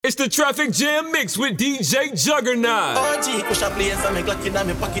It's the Traffic Jam Mix with DJ Juggernaut.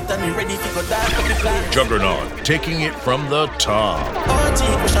 Juggernaut, taking it from the top.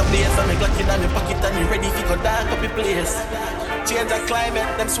 Change the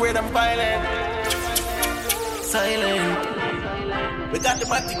climate, them swear them violent. Silent. We got the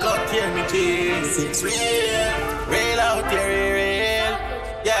party out here, me G6 real out here, real.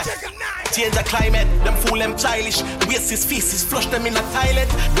 Yeah. Change the climate, them fool them childish. Waste his feces, flush them in a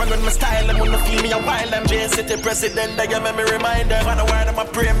toilet. Run on my style, them wanna feel me a while. Them J-City president, I give me reminder. For the word, I'm a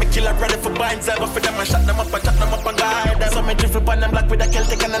pray, me kill a ready for binds. Ever for them, I shut them up and guide them. Some me drift upon them black with a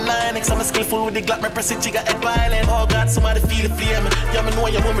Celtic and a 9X. Some skillful with the Glock, my press it, jigger head violent. Oh God, somebody feel the flame. Yeah, me know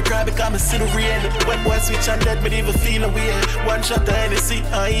you want me cry because me see the rain. When boy switch and dead, me even feel weird. One shot of Hennessy,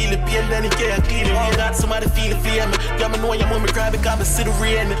 I heal the pain, then he can't clean it. Oh God, somebody feel the flame. Yeah, me know you want me cry because me see the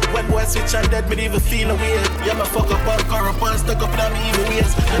rain. When boy switch and dead, me even feel weird. Yeah, me fuck up on corrupt stuck up in them evil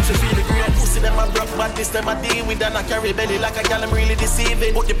ways. Them should feel the great pussy, them a rock bad, this them a deal with. And I carry belly like a gal, I'm really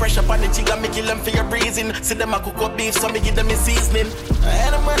deceiving. Put the pressure on the jigger, me kill them for your breathing. See them a cook up beef, so me give them a seasoning. I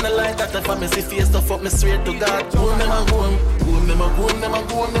had a man a like that, if I me see face stuff up, me swear to God. Boom, them a boom, boom, them a boom, them a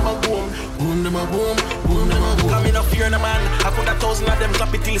boom, them a boom, boom, them a boom, boom, them a boom. Come in up fear no man, I put 1,000 of them,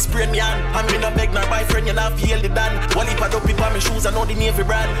 clap it till it spray me hand. I'm in a beg, no boyfriend, you not feel the dan. While he pad up it on my shoes, I know the Navy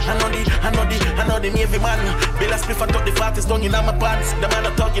brand. I know the Navy man. Bill a spliff and tuck the fatties down in my pants. The man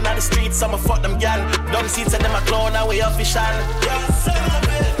a talking on the streets, I'ma fuck them gal. Dumb seats and them a clown away official. Yeah, son of a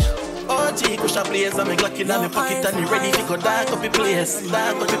bitch. Oh gee, push a blaze and me Glock in my pocket and me ready to go dark up the place.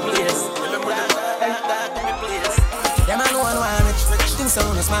 Dark up the place. Dark up the place. Yeah, man, one rich things so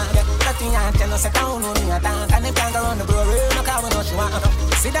smart. Nothing I tell us, I don't know me a tank. And they can't go on the brewery, no car, we know she want.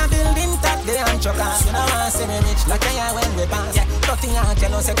 See that building top, they and choker. You know I see me rich, like I when we pass. Yeah, nothing I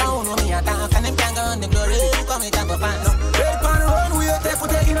tell us, I don't know me a tank. And they can't go on the glory, come here, go fast. Red pan run, we take for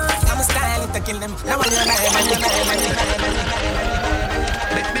taking on. I'm styling to kill them. Now I'm your life.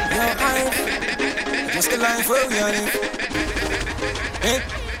 Just the life where we are in. Hey,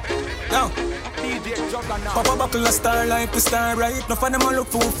 no. Pop a buckle a star like the star right. No for them a look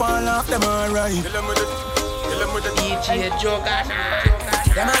fool fall off them alright. Kill them with the DJ Juggernaut.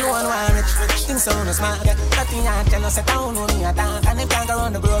 Them a know one rich things so smart. Nothing I tell us I don't know me a tank. And they can't go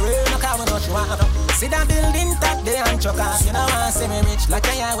on the glory, no car we know she want. See that building top, they and choker. You know I see me rich like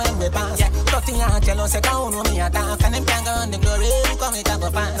I when we pass. Nothing I tell us I don't know me a tank. And they can't go on the glory, come here, go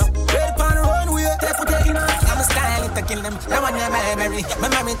fast. Red pan run, we take for taking on. I'm styling to kill them. Now I'm your marry.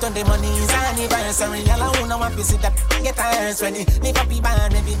 My married to the money is anniversary. Y'all who know want to see that get hands ready. Me copy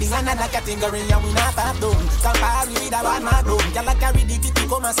band, maybe the another category. And we not have done. Compare with a one man room. Y'all carry the kitty,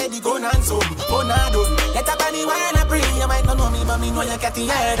 come and say the gun and so. Oh, nah, done. Get up on the wine and pray. You might not know me, but me know you get the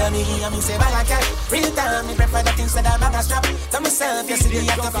head of me. And me say, bag a cat. Real time, me prefer that instead of bag a strap. Tell myself, you see the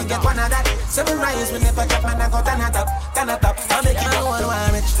have to forget one of that. Seven rise, we never drop, man, I go turn it up. Turn it up. I'll make it one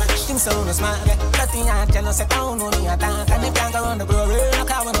rich. Things so smart. Nothing I tell us, I don't know me a tank. And if can't go on the brewery, no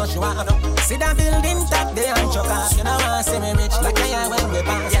car we know she want. See that building top, they and choker. You know I see me rich, like I when we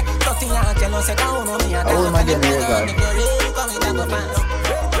pass. Nothing I tell us, I don't know me a tank. And if can't go on the brewery, come in and go fast.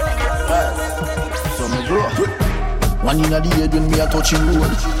 So me grow. One in the head when me a touching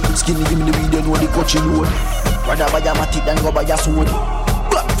road. Skinny give me the weed, you know the coaching road. Rather buy a matic than go buy a sword.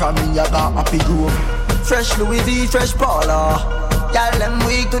 Black from me I got happy grove. Fresh Louis V, fresh Paula. Y'all them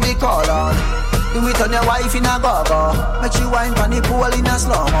weak to the collar. Do it on your wife in a go-go. Make you wine from the pool in a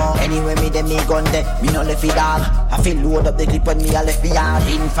slow-mo. Anyway, me dem me gun there, me no left it all. I feel load up the clip when me a left me hard.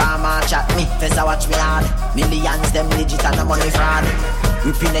 Informer chat me, first I watch me hard. Millions them legit and I'm money fraud.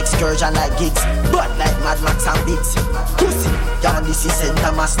 Ripping excursion like gigs, but like Mad Max and Biggs. Pussy, y'all this is St.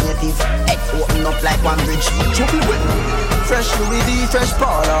 Thomas native. Head open up like one bridge. Trouble with fresh Louis V, fresh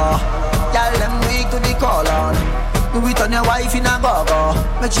Paula. Y'all them weak to the collar. Do it on your wife in a go-go.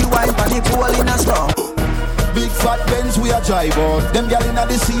 Make you wine for the pool in a slow. Big fat Benz we a drive out. Them gyal inna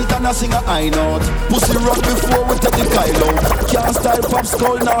the seat and a sing a high note. Pussy rock before we take the Kyle out. Can't style pop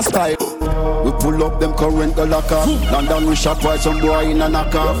skull now style. We pull up them current go lock off. London we shot while some boy in a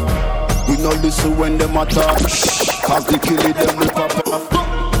knock off. We no listen when them attack. Cause they kill it them we pop off.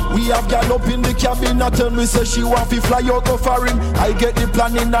 We have gal up in the cabin and tell me say she want to fly out go foreign. I get the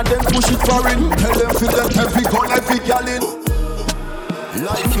planning and then push it foreign. Tell them to get every gun like big gal in.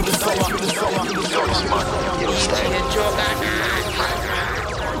 Life in the summer, in the summer, in the summer.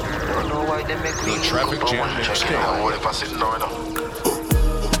 The Traffic Jam Mix.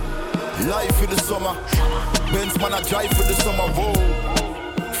 Life in the summer. Benz man I drive for the summer. Whoa.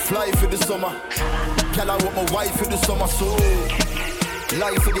 Fly for the summer. Gal I want my wife for the summer. So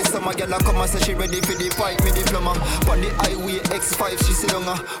Life for the summer, girl, I come and say she ready for the fight, me diploma. On the highway X5, she sit on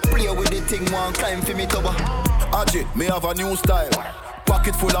play with the thing, one climb for me tower. Ajit, me have a new style.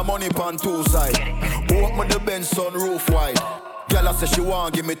 Pocket full of money pan two side. Open the Benz sunroof wide. Girl, I say she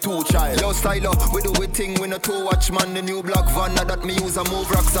want give me 2 child. Yo, style up, we do we thing, we no 2 watch man. The new black van, now that me use a move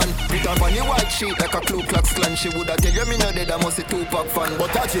rocks and put up on the white sheet like a Ku Klux Klan. She woulda tell you me no dead, I must be 2-pack fan.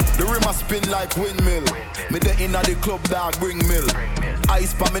 But Ajit, the rim a spin like windmill. Me the inna the club dog bring mill.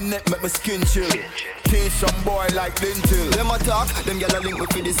 Ice pa me neck make me skin chill. Teach some boy like lintil. Them attack, them gyal a link me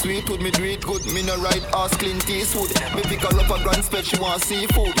for the sweet wood. Me do it good, me no ride ass Clint Eastwood. Me pick her up a grand spec, she want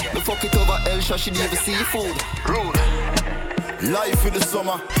seafood. Me fuck it over Elsha, she need the seafood. Rude. Life for the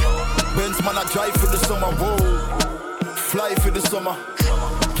summer. Benz man I drive for the summer. Whoa. Fly for the summer.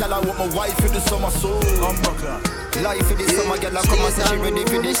 Girl I want my wife for the summer. So life for the summer, girl I come and say she ready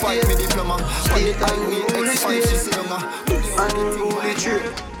for the fight, me diploma. On the highway X5, she sit on unruly trip.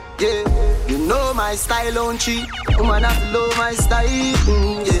 Yeah, you know my style on cheap. Woman have to love my style.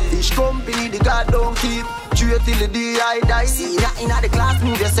 Yeah, fish company the God don't keep. True till the day I die. See that in the class,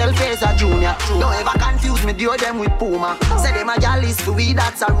 move yourself as a junior. Don't ever confuse me, deal them with Puma. Say them a gal is for we,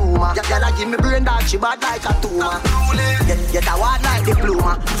 that's a rumor. Y'all give me brain that she bad like a tumor. Get a word like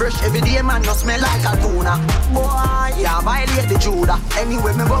diploma. Fresh every day, man, no smell like a tuna. Boy, yeah, violate the Judah.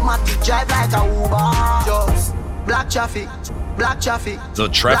 Anyway, me go my drive like a Uber. Just black traffic. Black traffic. The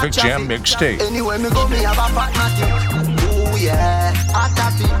Traffic Jam Mixtape. Anyway, me go, me have a fat matic. Oh yeah, hot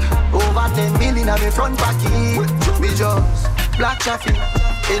traffic. Over 10 million on me front pocket. Me just black traffic.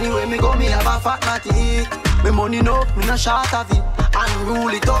 Anyway, me go, me have a fat matic. Me money no, me no short of it.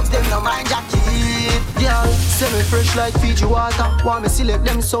 Unruly thugs, them no mind jacket. Yeah, say me fresh like Fiji water. Want me select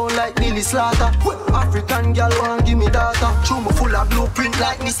them sound like Billy Slaughter. African girl want give me data. Chew me full of blueprint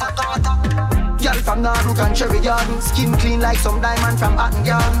like Mr. Carter. Girl from Naruk and Cherry Garden. Skin clean like some diamond from Hatton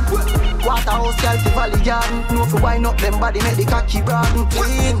Garden. Waterhouse girl to Valley Garden. No for wind up them body make the cocky broaden.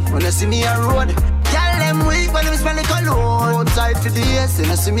 Clean when you see me on road. Girl them weak when them smell the cologne. Outside for the ace and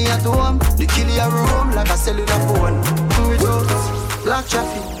you see me at home. The kill your room like a cellular phone. We just black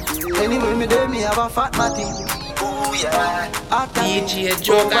traffic. Anyway me there me have a fat matty. Oh yeah. After DJ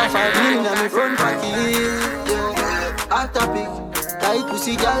Joker. Over 5 million on me front pocket. Yeah. After big. Tight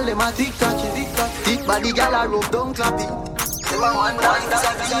pussy gal, them a tick-tocky. Thick body gal a rub down clappy.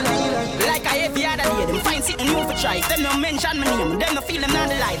 Like I every other day, them find sitting new for try. Them no mention my name, them no feel them on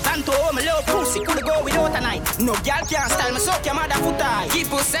the lights. And to home, love pussy, coulda go without a night. No gal can't style me, suck your mother foot high.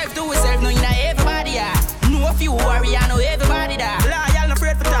 Keep yourself to yourself, no you know everybody know a few warrior, know everybody that. Loyal, no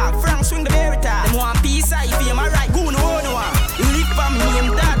afraid for talk, Frank swing the berry top. Them want peace, I feel my right, go no one. Live for me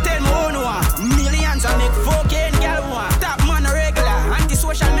name, that tell me no one. Millions I make fucking gal one. Top man a regular,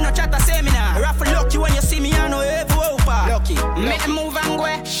 anti-social, me no chat a seminar. Raffle lucky when you see me, I know every whooper. Lucky, make them move and go,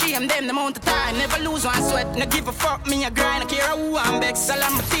 shame them the amount of time. Never lose one sweat, no give a fuck, me a grind. I care who I'm back,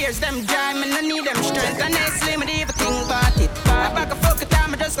 salam my tears, them dry, me no need them strength. And they slay me, they ever think about it. I back a fuck a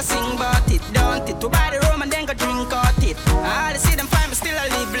time, I just go sing about it. Don't it, to buy the rum and then go drink out it. I see them find me, still I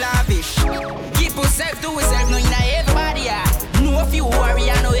live lavish. Keep yourself to yourself, no you know everybody know a few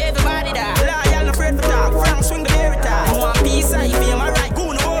warrior, know everybody that. Loyal, no afraid for talk, Frank swing the berry top. I want peace, I feel my right,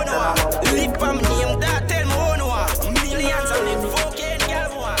 go no one. Live for me name, that tell me no one. Millions I make fucking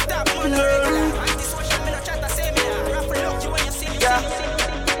girl one. Top man regular, anti-social, me no chat a seminar. Raffle lucky when you see me.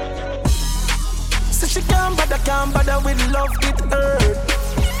 So she can't bother with love, it hurt.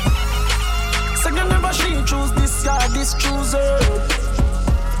 Second never she choose this guy, this choose her.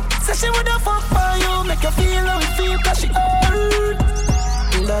 Say she woulda fuck for you, make you feel how it feel, cause she hurt.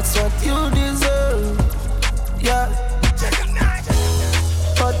 That's what you deserve, yeah.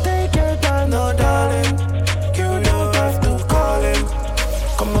 But take your time, no darling. You don't have to call him.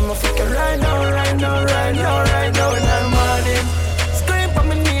 Come on, my fucking right now, right now, right now, right now in the morning. Scream for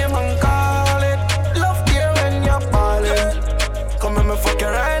my name and call it. Love here when you're falling. Come on, my fucking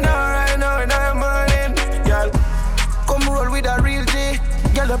right now, right now in the morning. Girl, come roll with a real G.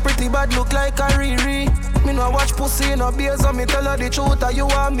 Girl, a pretty bad look like a Riri. Me no watch pussy no beers, so me tell her the truth, or you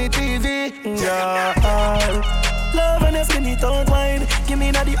want me TV. Yeah. Love and you skinny don't mind. Give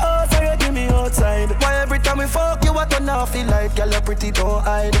me na the house or you give me outside. Why every time we fuck you, what on now feel like? Girl, you pretty don't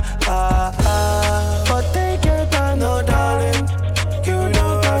hide. But take your time, no darling. You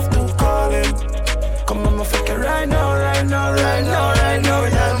don't have to call him. Come on, my fucking right now, right now, right now, right now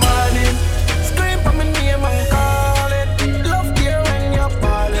in the morning. Scream for my name and call it. Love here when you're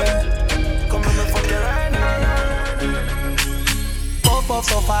falling. Come on, my fucking right now. Pop up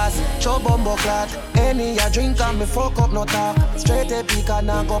so fast, show bumbo clot. Any a drink and me fuck up no talk. Straight a peak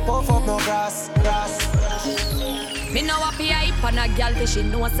and I go puff up no grass. Me know happy hype on a girl fish, she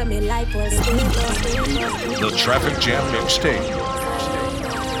know say me life was The Traffic Jam Mixtape.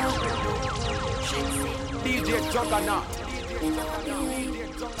 DJ Juggernaut.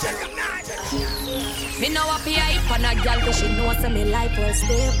 Me know happy hype on a girl fish, she know say me life was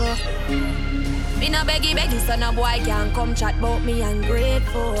stable. Me no beggy, so no boy can come chat about me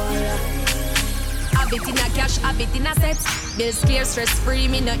ungrateful. Habit in a cash, habit in a set. Bills clear, stress free,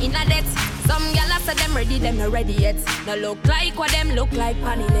 me no in a debt. Some gyal say them ready, them no ready yet. No look like what them look like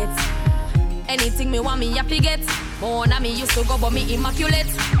panny nets. Anything me want me a forget. More na me used to go but me immaculate.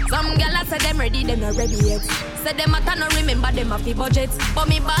 Some gyal say them ready, them no ready yet. Say them a no remember them a fi budget. But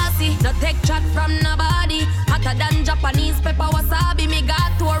me bossy, no take chat from nobody. Hotter than Japanese pepper wasabi. Me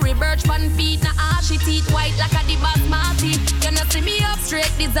got to a birch fan feet, na ashy teeth white like a the basmati. You no see me up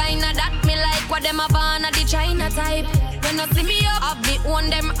straight designer that me like what them a born a the China type. You no see me up, have me own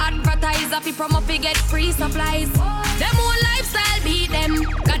them advertiser fi promo fi get free supplies. Them own lifestyle beat them,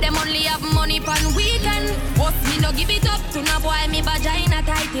 cause them only have money pan weekend. Boss me no give it up to no boy, me vagina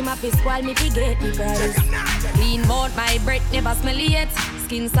tight. Him a fi spoil me fi get the price. Clean mouth, my breath never smell yet.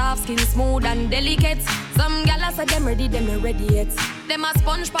 Skin soft, skin smooth and delicate. Some gyal say them ready, them not ready yet. Them a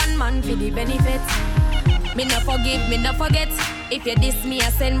sponge pan man for the benefit. Me no forgive, me no forget. If you diss me, I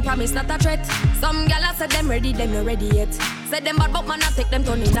send promise not a threat. Some gyal say them ready, them not ready yet. Say them bad but man I take them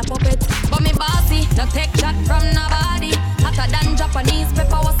turn in a puppet. But me bossy, no take shot from nobody. Hotter than Japanese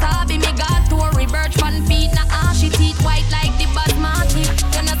pepper wasabi. Me got to a birch fan feet, na ashy teeth white like the basmati.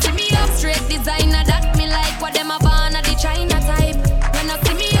 You no see me up straight designer that me like what them a born a the China type. You no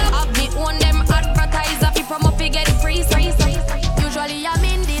see me up, have me own them advertiser fi promo fi get free. Usually I'm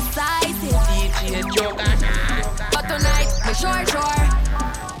indecisive, DJ Juggernaut. But tonight me sure.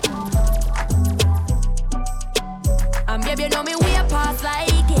 And baby you know me way past like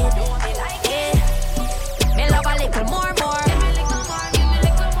it. Me love a little more.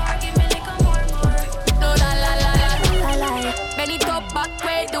 Give me little more. No la. Bend it up back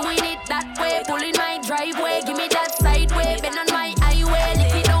way, doing it that way. Pulling my driveway, give me that side way. Bend on my highway,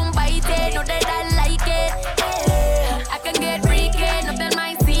 lick it don't bite it. No that I like it. I can get freaky, no tell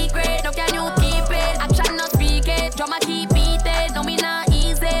my secret. No can you keep it? Action not speak it. Drama keep beating. No me not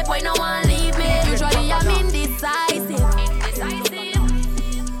easy, boy no one leave me. Usually I'm indecisive.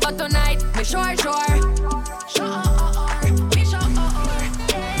 But tonight me sure.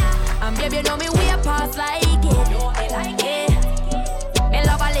 And baby you know me way past like it. Me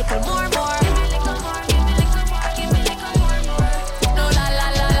love a little more. Give me little more. No la.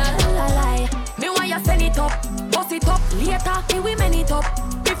 Me want you send it up, bust it up. Later me we man it up.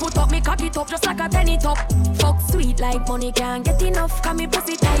 Me foot up, me cock it up just like a penny top. Fuck sweet like money can't get enough. Cause me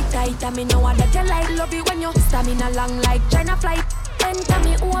pussy tight. And me know that you like. Love it when you stamina long like China flight. Enter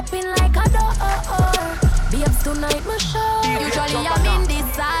me open like a door. Babes tonight me sure. Usually I'm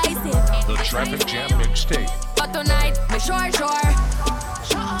indecisive. The Traffic Jam Mixtape. But tonight me sure.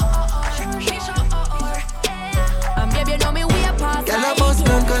 And baby you know me way past. Girl I bust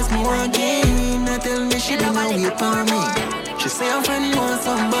down cause me want game. Now tell me she don't wait for me. She say her friend want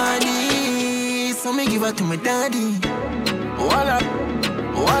somebody, so me give her to my daddy. Walla.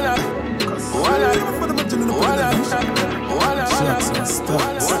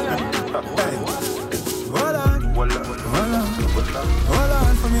 Hold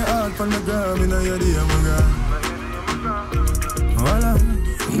on from your heart, from the girl, me know you're the Voila,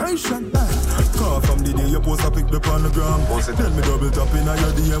 nice shot. Call from the day you post a pic up on the ground. Tell me double tap in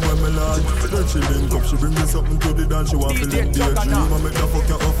your DM when me land. Then she link up, she bring me something to the dance. She want to link the dream. I make her fuck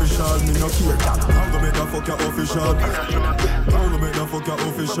your official, me no care. I'm gonna make her fuck your official. I'm gonna make her fuck your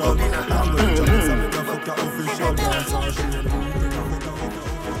official. I'm gonna make her fuck your official.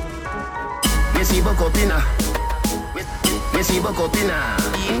 Me see buck up inna. Me see buck up inna.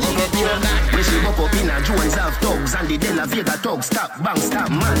 Me see buck up inna. Jones have thugs and the De La Vega thugs. Stop, bang, stop,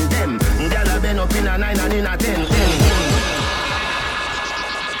 man, them. Gyal a been up inna 9 and inna 10.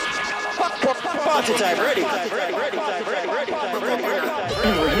 Party time, ready.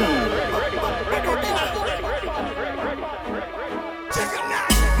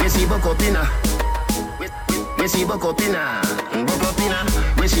 Me see buck up inna. Me see buck up inna.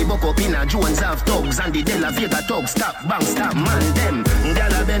 We see buck up inna. Jones have thugs and the De La Vega thugs. Stop, bang, stop, man, them.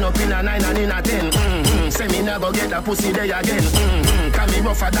 Gyal a been up inna 9 and inna 10. Say me never get a pussy there again. Can me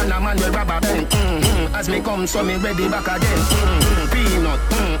rougher than a man with rubber band. As me come, so me ready back again. Peanut,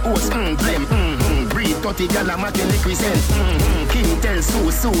 oats, blem. breed 30 gal a mat in the crescent. King tell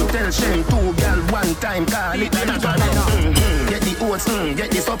Sue tell Shem. 2 gal one time call it the natural. Get the oats, get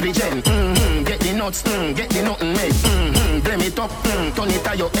the supplement. Get the nuts, get the nothing made. Blame it up, turn it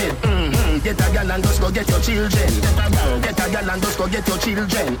to your head. Get a gal and just go get your children. Get a gal and just go get your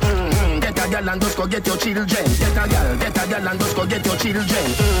children. Get a gal and just go get your children. Get a gal and just go get your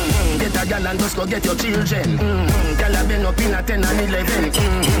children. Get a gal and just go get your children. Gal a been up in a 10 and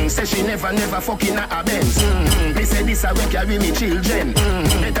 11. Say she never fucking a Benz. Me say this a way carry me children.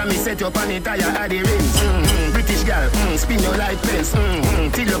 Better me set up on it tire at the rims. British gal, spin your light pens.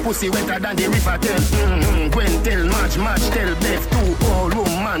 Till your pussy wetter than the river tell. Gwen tell March tell Beth. 2 old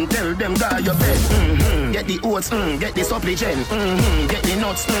woman tell them go your bed. Get the oats, get the supplement. Get the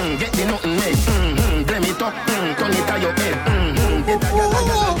nuts, get the nothing made. Blame it up, turn it to your head.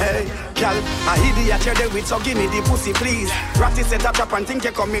 Hey, gal, I idiot you're there with, so give me the pussy please. Ratty set a trap and think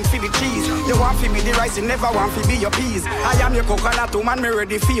you're coming for the cheese. You want to be the rice, you never want to be your peas. I am your coconut woman, me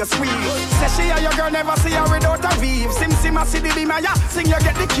ready for your squeeze. Say she and your girl never see her without a weave. Sim a see the beam, ya sing you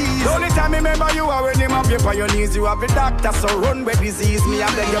get the keys. The only time I remember you are when him up on your knees. You have a doctor, so run with disease. Me I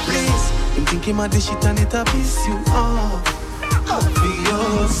beg you please. I'm thinking about this shit and it'll piss you off.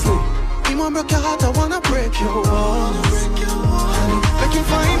 Obviously, him want break your heart, I wanna break your walls. Make you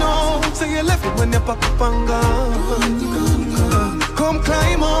find out, say you left it when you pack up and gone. Come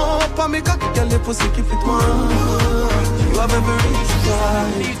climb up and make a kick your lip pussy keep it warm. You have every reason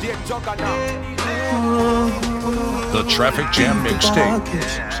why. The Traffic Jam Mixtape.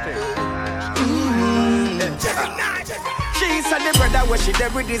 She said the brother where she there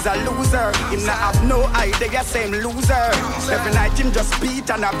with is a loser. Him not have no idea, same loser. Every night him just beat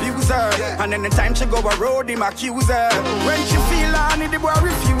and abuse her. And anytime she go a road, him accuse her. When she feel honey, the boy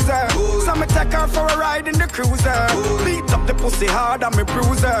refuse her. So me take her for a ride in the cruiser. Beat up the pussy hard and me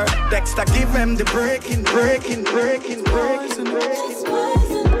bruise her. Dexter give him the breaking.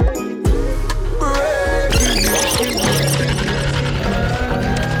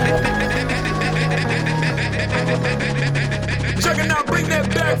 Juggernaut, bring that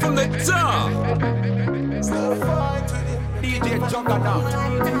back from the top. DJ Juggernaut.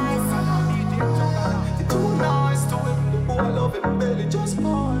 Too nice to him, the boy love him belly just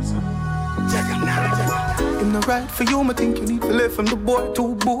pause. Him not right for you, I think you need to live from the boy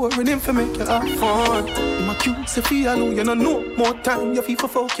too boring. Him for make you have fun. Him accuse if he alone, you know no more time. You feel for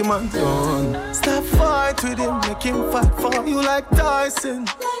fuck your man done. Stop fight with him, make him fight for you like Tyson.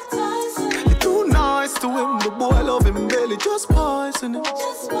 Too nice to him, the boy love him belly just poison him.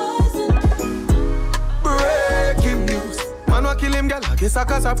 Breaking news, man wa kill him, girl. I guess I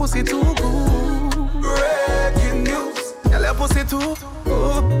cause her pussy too good. Breaking news, girl her pussy too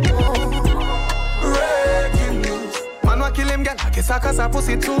good. Breaking news, man wa kill him, girl. I guess I cause her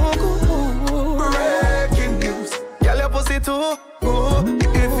pussy too good. Breaking news, girl her pussy too good.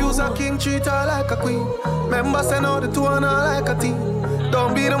 If you's a king, treat her like a queen. Members send out the two and her like a team.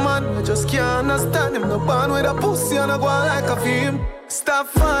 Don't be the man, I just can't understand him. No band with a pussy and I go on like a film. Stop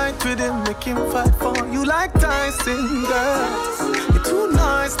fight with him, make him fight for you like Tyson, girl. You're too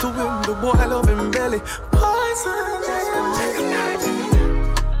nice to him, the boy love him belly. Poison.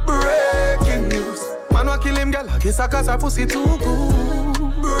 Breaking news, man wa kill him, girl. I guess I cause her pussy too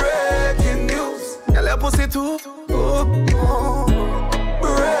good. Breaking news, girl her pussy too good.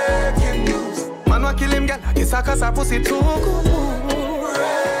 Breaking news, man wa kill him, girl. I guess I cause her pussy too good.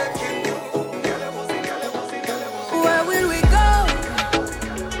 Where will we go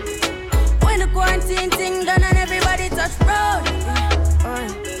when the quarantine thing done and everybody touch road?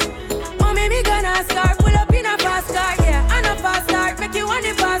 Oh, maybe gonna start pull up in a fast car, yeah. And a fast start make you want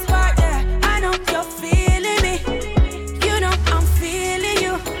the fast part, yeah. I know you're feeling me, you know I'm feeling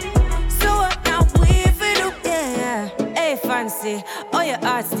you. So what now we feel do, yeah. Hey fancy, oh your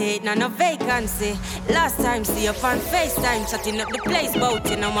heart state, now no vacancy. Last time see you on FaceTime, chatting up the place, bout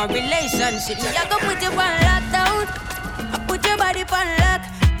in our relationship. Me I go put you on lockdown, I put your body on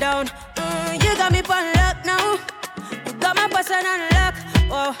lockdown. You got me on lock now, you got my passion on lock.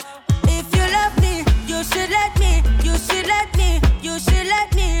 Oh, if you love me, you should let me, you should let me, you should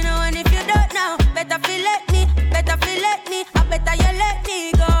let me know. And if you don't know, better feel let me, I better you let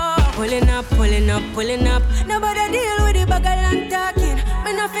me go. Pulling up, nobody deal with the bag and talking.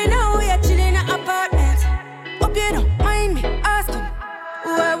 Me nothing know we are chilling in an apartment. Hope you don't mind me asking,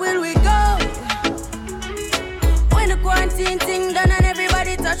 where will we go when the quarantine thing done and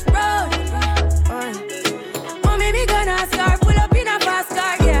everybody touch road? Oh, maybe gonna start pull up in a fast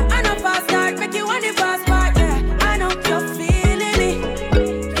car, yeah. And a fast start make you want the fast part, yeah. I know you're feeling me,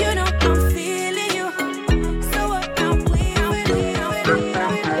 you know I'm feeling you. So what now we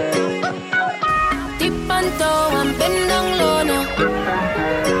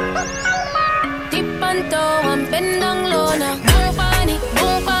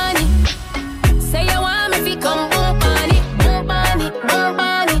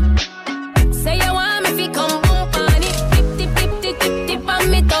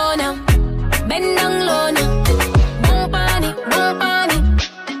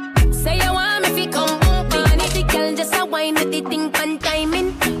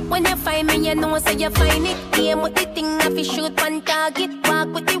you find it. Aim with the thing, if you shoot one target.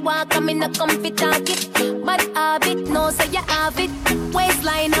 Walk with the walk, I'm in a comfy target. But habit, no, so you have it.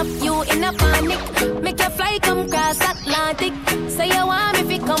 Waistline up, you in a panic. Make your fly come cross Atlantic. Say you want me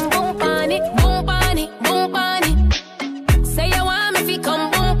if you come boom panic. Boom panic, boom panic. Say you want me if you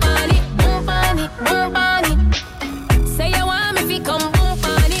come boom panic. Boom panic, boom panic. Say you want me if you come boom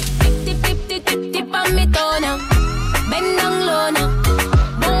panic. Tip, tip, tip, tip, tip on me toe now. Bend down low now.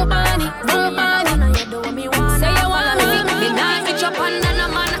 Boom panic, boom panic. Say you want me if you come bitch up under a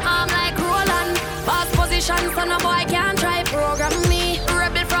man arm like Roland. Boss position, so no boy can't try program me.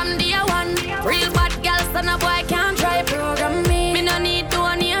 Rebel from day one. Real bad girl, so no boy can't try program me. Me no need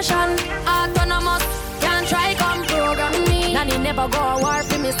donation. Autonomous, can't try come program me. Nanny never go a war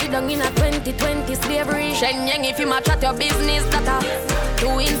for me. Sit down in a 2020 slavery. Shenyang if you match at your business, that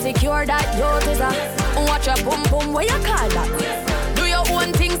too insecure that youth is a. Watch your boom boom, what you call that? Do your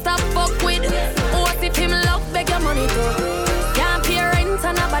own thing, stop fuck with. What if him love, beg your money too? Can't pay rent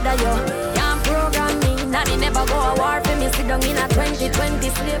and a bother you. Can't program me. Nanny never go a war for me. Sit down in a 2020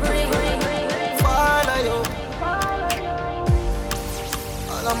 slavery. Follow you.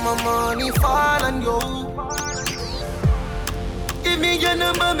 All of my money fall on you. Give me your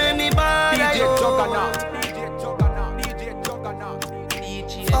number, many bother you.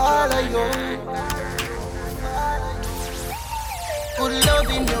 Follow you. Put love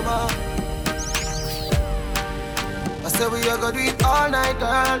in your mouth. I said we are gonna do it all night,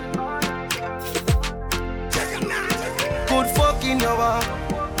 girl. Put fuck in your mouth.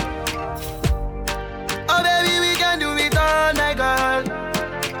 Oh baby, we can do it all night, girl.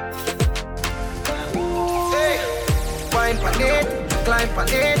 Hey, wine pan it, climb pan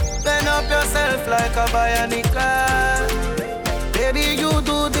it. Bend up yourself like a bionic girl. Baby, you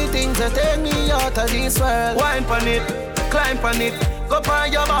do the things that take me out of this world. Wine pan it, climb pan it. Go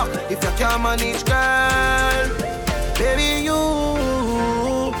on your back if you can't manage, girl. Baby, you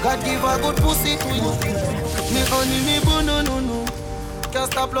God give a good pussy to you. Me honey, me boo, no, no, no.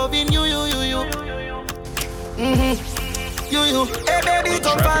 Can't stop loving you. You. Hey baby,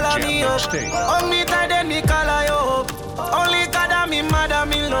 come follow me up. Only time then me call you up. Only God and me mad and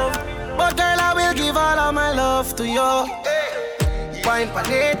me love. But girl, I will give all of my love to you. Wine pan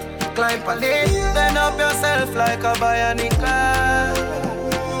it, climb pan it. Bend up yourself like a bionic girl.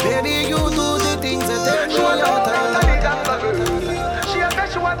 Baby, you do the things that take me out of She said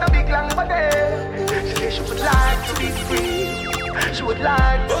she want a big long body. She said she would like to be free. She would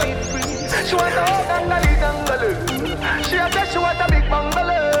like to be free. She want a gangali gangalu. She said she want a big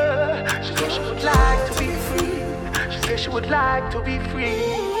bungalow. She said she would like to be free. She said she would like to be free.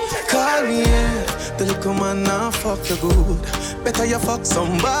 Call me, yeah. The little man now fuck you good. Better you fuck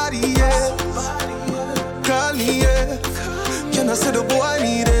somebody else. Call me, yeah. Can I say the boy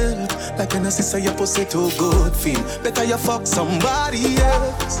need help? Like when I say your pussy too good feel. Better you fuck somebody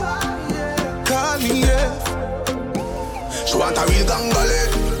else. Call me, yeah. She want a real gangali.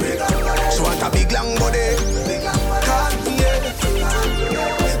 She want a big long body. Call me, yeah.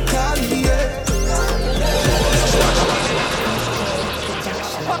 Call me, yeah.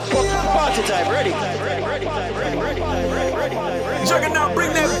 Party time, ready. Juggernaut,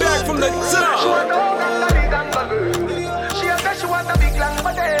 bring that back from the top. She said she want a big long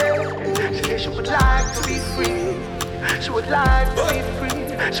body. She said she would like to be free. She would like to be free.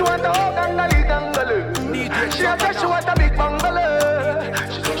 She want a gangali gangalu. She said she want a big bungalow.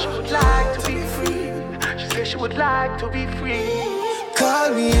 She said she would like to be free. She said she would like to be free. Call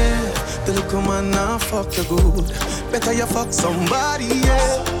me, yeah. The little man now fuck you good. Better you fuck somebody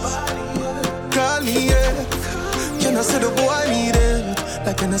else. Call me, yeah. Can I say the boy need help?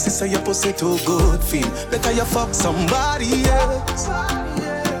 Like when I say your pussy too good feel. Better you fuck somebody else.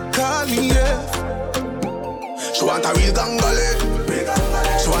 Call me, yeah. She want a real gangali.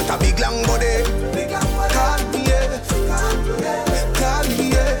 She want a big long body. Call me, yeah. Call me,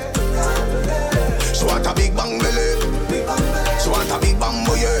 yeah. She want a big bang belly. She want a big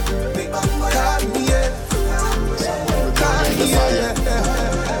bamboo, yeah. Call me, yeah. Call me, yeah.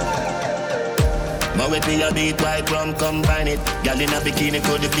 My way to your beat, white rum, combine it. Girl in a bikini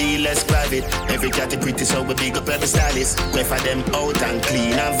could be less private. Every category so we big up every stylist. Play for them out and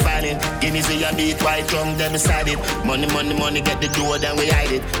clean and filing. Guineas to your beat, white rum, them beside it. Money, get the door, then we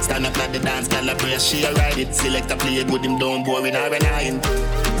hide it. Stand up at the dance, girl a brace, she a ride it. Select a play good, him down, boring or relying.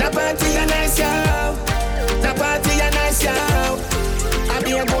 The party a nice, yo. The party a nice, yo. I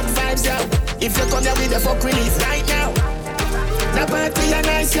be a good vibes, yo. If you come here with the fuck release right now. The party a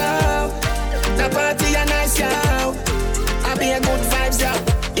nice, yo. The party a nice, yo. I be a good vibes, yo.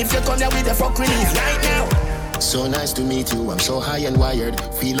 If you come here with the fuck release right now. So nice to meet you, I'm so high and wired.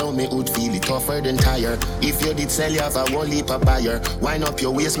 Feel how me would feel it tougher than tired. If you did sell, you have a whole heap of buyer. Wind up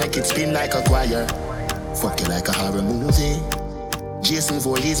your waist, make it spin like a choir. Fuck you like a horror movie. Jason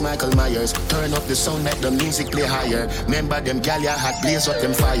Voorhees, Michael Myers. Turn up the sound, make the music play higher. Remember them gal ya hot, blaze up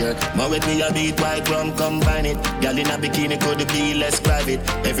them fire. My with me a beat, white rum, combine it. Gal in a bikini could be less private.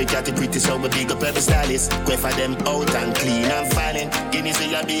 Every category so we big up every stylist. Go for them out and clean and filing. Guineas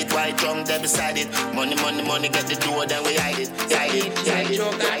with a beat, white rum, they beside it. Money, money, money, get the door, then we hide it. Hide it, hide it,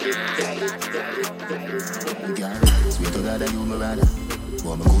 hide it. Girl, sweet to God that you my rather.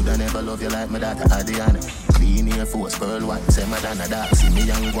 But me coulda never love you like my daughter Adriana. Clean Air Force, pearl white, say Madonna dark. See me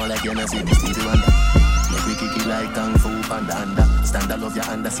young one like you know see me Stevie Wonder. Make we kick it like Kung Fu Panda under. Stand I love you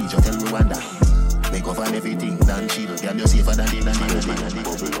under siege, you tell Rwanda. Make off on everything, than shield. Girl, you safer than the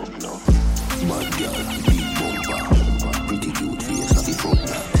bubble up now. Mad girl, big bumper, pretty cute face, happy front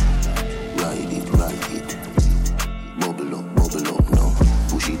that. Ride it Bubble up now.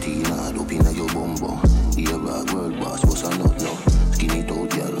 Push it in hard up inna your bumbo. Here a world boss, what's a nut now? Skin it out,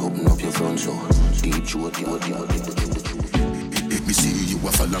 girl, open up your front so. Deep throat, girl. Let me see you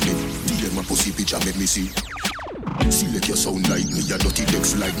a follow me. DM a pussy picture, make me see. See like you sound like me, a dirty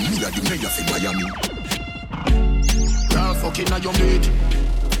decks like me, a the mayor for Miami. You're fucking on your mate.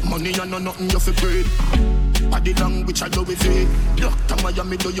 Money and nothing you fi bread. Body language I do with it. Dr.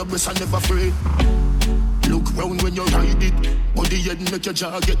 Miami do your best, I never afraid. Look round when you ride it. Body head make your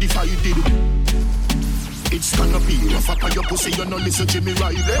jaw get divided. It's gonna be rough up on your pussy, you know listen to me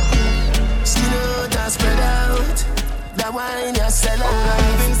right there. Skin out and spread out. That wine you sell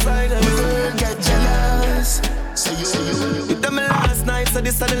out. Inside of girl get jealous. Say you. You done me last night, so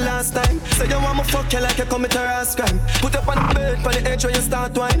this is the last time. Say you want me fuck you like you commit a rash crime. Put up on the bed, on the edge where you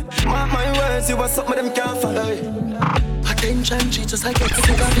start wine. Mark my words, you want something them can't follow. Attention, she just like it.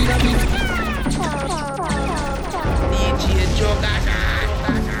 DJ Joker.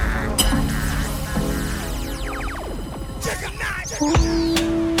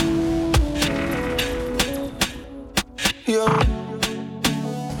 Yo.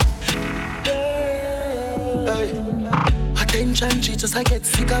 Hey. Attention, she just I get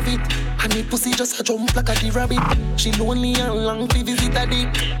sick of it. And me pussy just a jump like a the rabbit. She lonely and long to visit a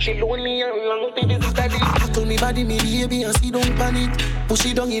dick. Tackle me body, me baby, and see don't panic. Push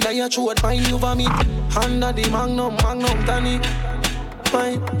it down in your throat, find you vomit. Under the magnum tonic.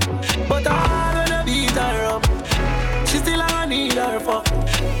 Fine, but I gonna beat her up. She still I need her fuck.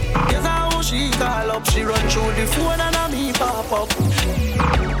 Guess how she call up. She run through the phone and I me pop up.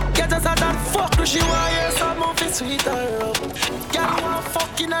 Get us at that fuck. Do she want hear some of it sweet her up? Girl want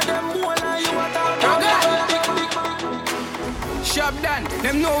fucking at them more like you want to. Shop done,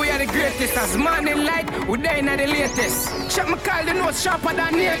 them know we are the greatest. As morning light, we dying at the latest. Shop me call the nose sharper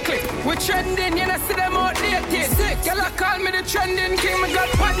than nail clip. We trending, you know see them outdated. Sick, y'all call me the trending king. Me got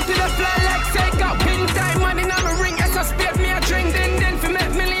panty to the fly like Sega. Pin time money now me ring. As I spade me a drink, then fi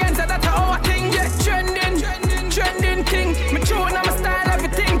make millions. That's our thing, yeah. Trending king. Me tune on my style,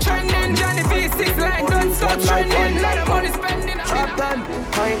 everything trending. Johnny V6 line, don't stop trending. Lot of money spending. Trap done,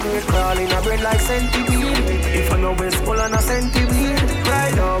 find me crawling a bread like centipede. If I know it's full on a centipede.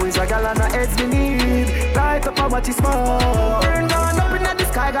 Right now is a gal and a heads we need. Light up a watch is small. Burn down up in the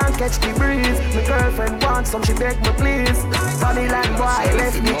sky, gon' catch the breeze. My girlfriend wants some, she beg me please. Sunnyland boy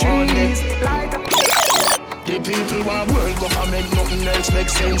left me trees. Light up. The people want world government, nothing else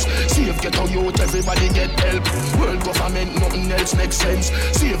makes sense. Save ghetto youth, everybody get help. World government, nothing else makes sense.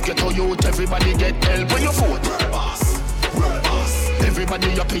 Save ghetto youth, everybody get help. When you vote, world boss.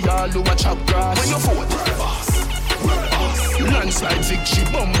 Everybody up here, all who a chop grass. When you vote, world boss. Landslide victory,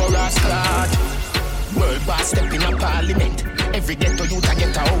 bumper ass clad. World boss step in a parliament. Every ghetto youth a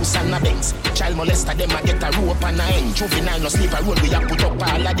get a house and a Benz. Child molester them a get a rope and a end. Juvenile no sleep a road, we a put up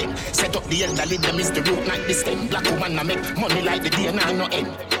all of them. Set up the elderly, them is the root, not the stem. Black woman a make money like the day now no end.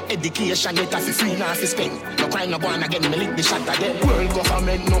 Education get a fi free now fi spend. No crime no born again, me lick the shot of them. World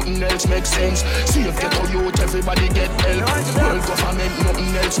government, nothing else makes sense. Save ghetto youth, everybody get help. World government,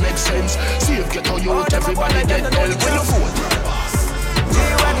 nothing else makes sense. Save ghetto youth, everybody get help. When you vote,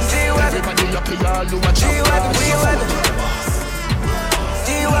 everybody up here, all who a chop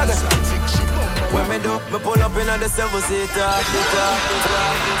G-Wagon. When me do, me pull up in the 7-seater.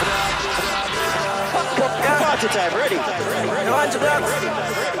 Party time, ready? You want your blocks?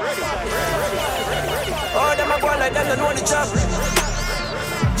 Oh, them a go like them, they know the job.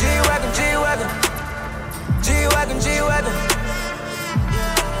 G-Wagon.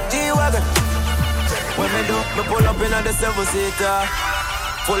 When me do, me pull up in the 7-seater.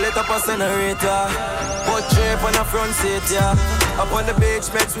 Pull it up a generator. Put drape on the front seat, yeah. Up on the beach,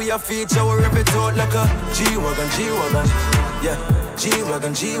 meds we a feature, we rip it out like a G-Wagon, G-Wagon. Yeah,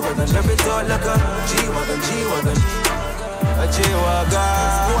 G-Wagon, G-Wagon. Rip it out like a G-Wagon, G-Wagon. A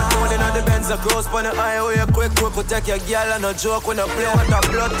G-Wagon. Sport down in the Benz, a cross on the highway. Quick, we take your girl and a joke when I play. What a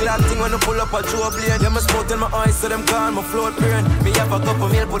blood clot thing when I pull up a Joe blade. Yeah, my smoke in my eyes, so them call my float brain. Me have a couple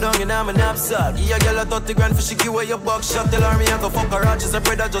meal put down in my knapsack. Yeah, girl a 30 grand for she give away your box shot. Tell her me I go fuck her out. She said,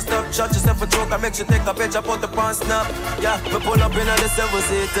 brother, just stop chat. She said, for joke, I make you take a picture, put the pants snap. Yeah, we pull up in the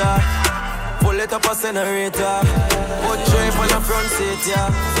 7-seater. Pull it up a generator. Put tray on the front seat, yeah.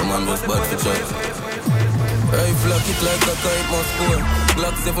 Some man just bad for chat. Rifle lock it like a kite must score.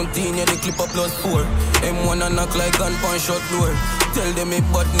 Glock 17, yeah, the clip up +4. M1 and knock like gun punch shot door. Tell them me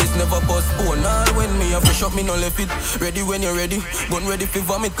badness never bust bone. All when me have a shot, me no left it. Ready when you're ready. Gun ready for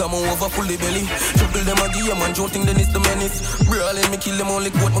vomit, come on over full the belly. Triple them a game and joking, then it's the menace. Brawling me kill them only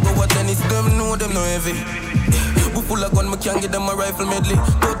quote, me go watch tennis. Them know them no heavy. We full of gun, me can't get them a rifle medley.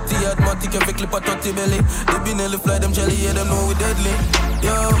 30 automatic, every clip a 30 belly. They be nearly fly them jelly, yeah, them know we deadly.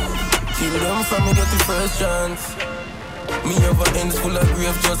 Yo, kill them from me get the first chance. Me have a ends full of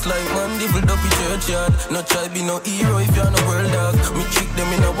grave just like man devil up in churchyard. Not try be no hero if you're no world dog. Me trick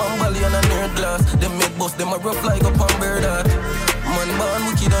them in a one bally and a nerd glass. Them make bust them a rough like up on bird heart. Man born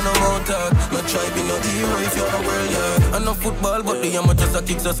wicked and no mouth talk. Not try be no hero if you're no world dog. And no football but they amateurs a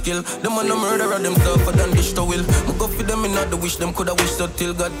kicks a skill. Them a no murderer them tougher than dish to will. Me go for them in not the wish them coulda wish so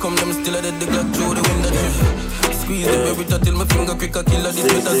till God come them still a dead the Glock through the window drift. Squeeze the baby till my finger quick a killer. This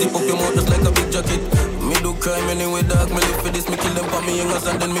better zip up your mouth just like a big jacket. Me do crime anyway, dog. Me live for this, me kill them for me youngers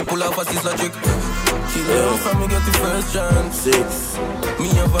and then me pull off a sizzler trick. Kill them from me get the first chance. 6. Me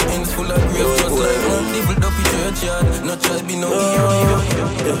have a ends full of grave just like man devil up in churchyard. Not try be no hero.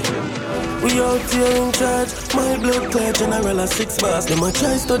 We out here in charge. My blood clot general a 6 bars. Them a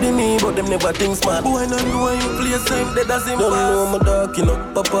try study me, but them never think smart. Boy, no know when you play same dead as him. Don't know my dark, you know.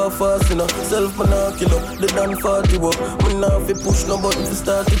 Papa fast, you know. Self man a kill up. They done 40 up. Me nah fi push no button to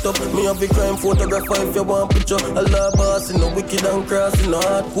start it up. Me have a crime photographer if you want picture. A law boss, you know. Wicked and cross, you know.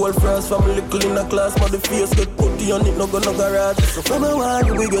 Hard cold frost from little in a class. But the face get putty on it, no go no garage. So from a war,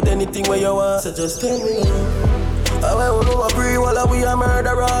 we get anything where you want. So just tell me now. I don't know what breed, while we a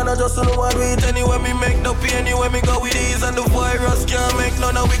murderer. I just don't know what we eat. Anyway, me make no pain, anyway, me go with these. And the virus can't make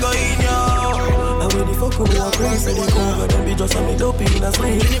none of we go in, yo. And when the fuck we are crazy, they go over them, be just a me dopey in a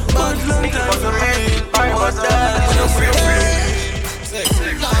sleep. But long time for me, I was that.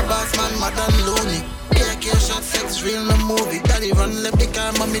 Nah, boss man, madam loony. AK shot, sex, real no movie. Daddy run, left the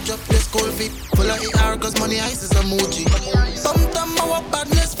car, mommy drop the school feet. Full of AR, cause money ice is a moji. Bump them our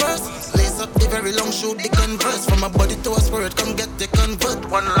badness first. Lace up the very long shoot, the converse. From a body to a spirit, come get the convert.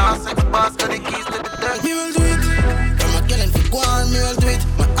 One last sex boss, got the keys to the dirt. Me will do it. From a killing for go on, me will do it.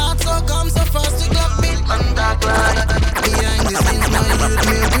 My heart so calm, so fast, you got beat. And dark light. Behind the scenes, my youth,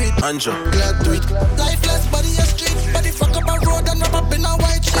 me will do it. Anjo. Glad to it. Lifeless body a street. Body fuck up a road and wrap up in a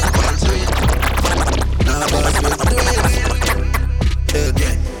white shit. Nah, boss, we'll do it.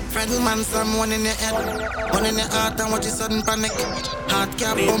 Okay. Friend man, someone in your head, one in your heart, and watch your sudden panic. Heart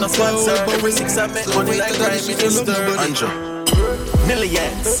cap bump slow, but we 6 I met money like crime in your stir. Anjo.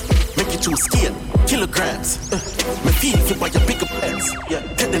 Millions, make you choose scale, kilograms. Me feel if you buy your bigger pants. Yeah,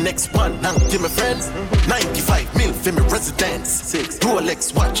 get the next one now, give me friends. 95 mil for me residence. 6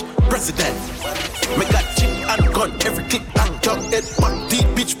 Rolex watch, president. Me got chip and gun, every click bang, dog head, back deep,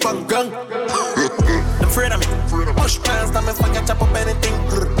 bitch bang gang. Them afraid of me. Push plans, now me fucking chop up anything.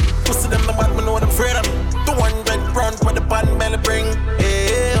 Pussy them the bad, me know them afraid of me. 200 rounds with the band belly bring.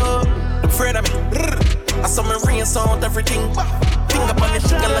 Hey, oh, them afraid of me. I saw me ring sound everything. Finger on the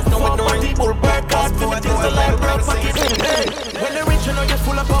trigger like no with the ring. Pull back, cause me things the light brown pocket. Hey, when they reach, you know you're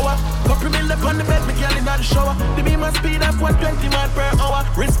full of power. Couple mil up on the bed, me girl in the shower. The beam and speed of 120 miles per hour.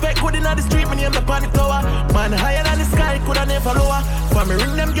 Respect good in the street, me name the panic tower. Man higher than the sky, coulda never lower. For me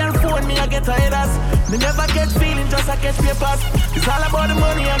ring them girl phone, me I get headers. Me never get feeling, just I catch papers. It's all about the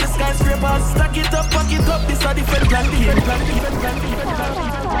money and the skyscrapers. Stack it up, pack it up, this are the fed plan.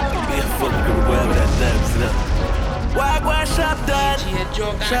 Yeah, fuck you, boy, with that dance, you know. Wagwan shop done,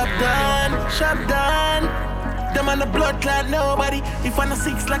 shop done, shop done. Them on the blood clot, nobody. If I'm a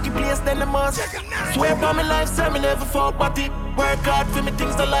 6 lucky place, then the must. Swear by my life, sir, me never fall body. Work hard for me,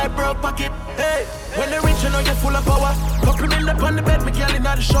 things the light broke pocket. Hey, when they reach, you know you're full of power. Couple mil up on the bed, me girl in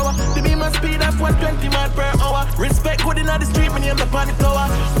the shower. The beam and speed of 120 miles per hour. Respect good in the street, me name the panic tower.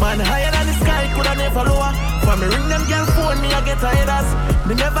 Man higher than the sky, coulda never lower. For me ring them girl phone, me I get headers.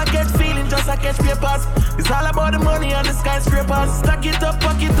 Me never get feeling, just I catch papers. It's all about the money and the skyscrapers. Stack it up,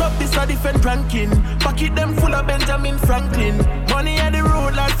 pack it up, this a different ranking. Pocket them full of Benjamin Franklin. Money on the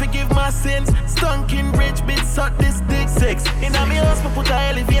road, Lord forgive my sins. Stunking bridge, bitch, suck this dick sex. In a me house, me put a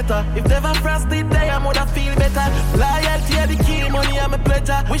elevator. If never frost it there, I woulda feel better. Loyalty are the key, money I'm a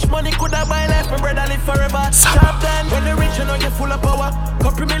pleasure. Wish money coulda buy life, my brother live forever. Sharp down, when the rich, you know you're full of power.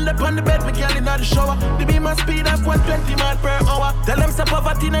 Couple mil up on the bed, me girl in the shower. The beam my speed of 120 miles per hour. Tell them stop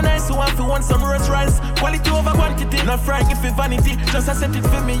poverty no nice, who want to want some Rolls Royce. Quality over quantity, not frying if it vanity. Just a set it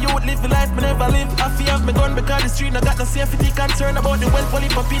for me, you would live the life me never live. I feel have me gun because the street no got no safety. Concern about the wealth, only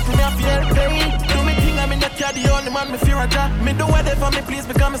for people me have fear. Hey, do me thing, I'm in the car, the only man me fear a job. Me do whatever me please,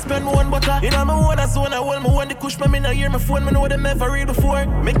 because me spend my own butter. In my own zone, I hold my one, the kush me no hear my phone, me know them never read before.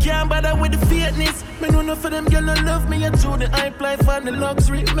 Me can't bother with the fakeness. Me know enough of them girl no love me, and through the hype life and the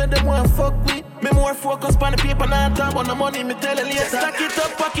luxury. Me them want fuck with. Me more focus on the paper, not talk on the money, me tell you later. Stack it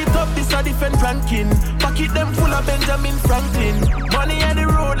up, pack it up, this a different ranking. Pocket them full of Benjamin Franklin. Money on the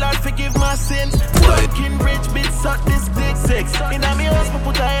road, Lord forgive my sins. Stunking bridge, bitch, suck this dick sex. In a me house, me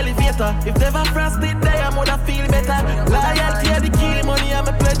put a elevator. If never frost it there, I woulda feel better. Loyalty are the key, money I'm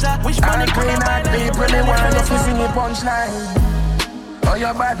a pleasure. Wish money could have buy them. People, they want to see me punchline. Oh,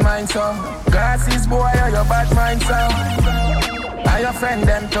 your bad mind, so. Glasses, boy, oh, your bad mind, so. I your friend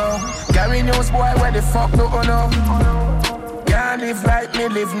them too. Carry news boy where the fuck do you know? Can't live like me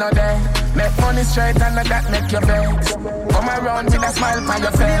live no day. Make money straight and that make you vex. Come around with a smile on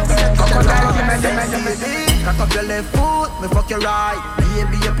your face. Crocodile give me. Cock up your left foot, me fuck your right.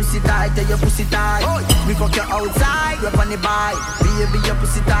 Baby your pussy tight, tell your pussy tight. Me fuck you outside, rap on the bike. Baby your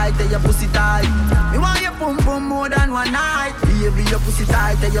pussy tight, tell your pussy tight. Me want your pum pum more than one night. Baby your pussy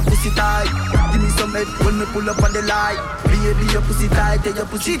tight, tell your pussy tight. Give me some head when me pull up on the light. Baby your pussy tight, tell your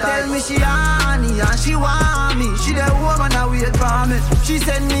pussy tight. She tell me she honey and she want me. She the woman that wait for me. She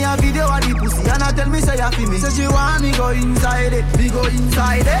send me a video of the pussy and I tell me say you feel me. Say she want me go inside it, me go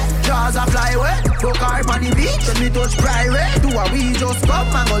inside it. Jaws a fly away, fuck her on the beach. Let me touch private. Do a we just come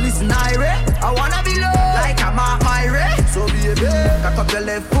and go listen irate. I wanna be low like I'm a pirate. So baby, cock up your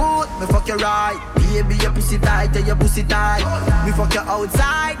left foot, me fuck your right. Baby your pussy tight, tell your pussy tight. Me fuck you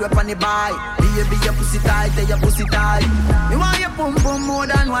outside, rap on the bike. Baby your pussy tight, tell your pussy tight. Me want your pum pum more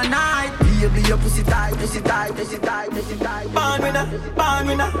than one night. Baby your pussy tight, pussy tight, pussy tight, pussy tight. Born winner.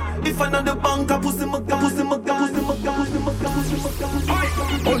 If another banker, pussy mugga, pussy mugga, pussy mugga, pussy mugga, pussy mugga.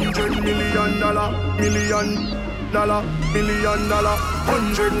 $100 million, $million,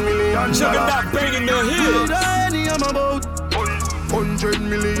 $100 million. Sugar that banging the hill. Tiny I'm about $100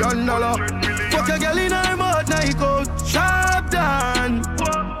 million. Fuck a girl in her mouth, night out. Sharp down.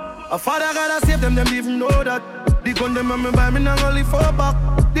 A father gotta save them even know that. The gun them and me buy me not only 4 back.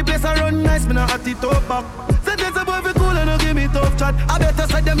 The place I run nice, me not at the top back. Say there's a boy fi cool and no give me tough chat. I better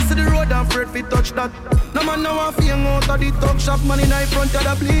side them see the road and afraid fi touch that. No man now want fi hang out of the talk shop. Man in the front of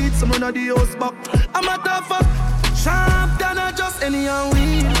the bleed, some run of the house back. I'm a tough fuck. Sharp than I just any and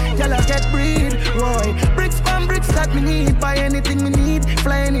weed. Y'all get breed, boy. Bricks from bricks that me need. Buy anything me need,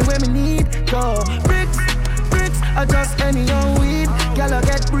 fly anywhere me need. Go bricks, I just any and weed. Y'all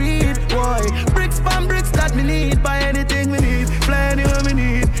get breed, boy. Bricks from bricks that me need. Buy anything me need, fly anywhere me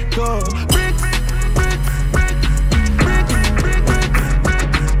need. Go bricks, bricks, bricks, bricks, bricks, bricks,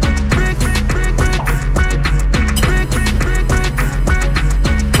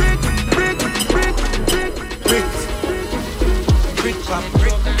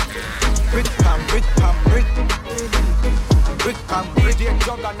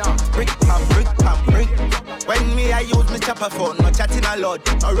 When me I use me chopper phone, no chatting a lot.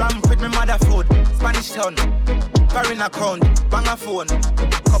 I ramp with me mother food, Spanish town, foreign account, bang a phone,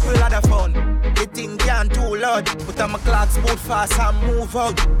 couple other phone. The thing can't too loud. Put on my clocks, boot fast and move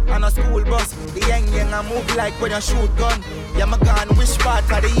out. On a school bus, the young I move like when you shoot gun. Yeah, my gun, which part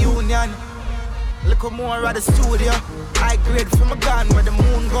of the union? Look more at the studio. I grade from a gun where the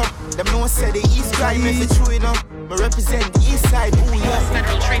moon go. Them no say the east side, if it's true enough. Me represent the east side, ooh yeah.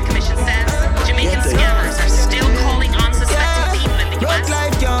 Federal Trade Commission says Jamaican scammers are still calling on suspected people in the US,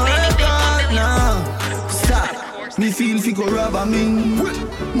 claiming they owe millions. Stop. Me feel fi go rob a me.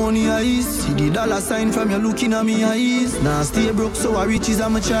 Money eyes, see the dollar sign from you looking at me eyes. Now stay broke so I riches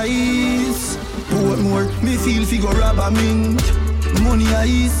am a choice. What more? Me feel fi go rob a mint. Money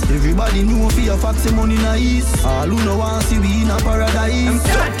eyes, everybody know for your facts say money nice. All who no want see we in a paradise.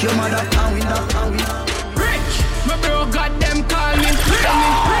 Fuck your mother and we not. Rich, my bro got them call me.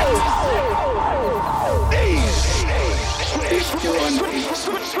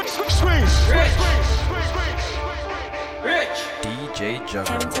 Rich, DJ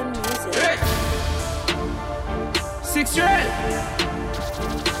Juggernaut. Rich, 6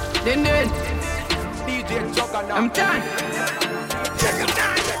 Then. DJ I'm done.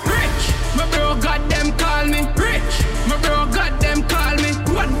 Rich, my bro got them call me. Rich, my bro got them call me.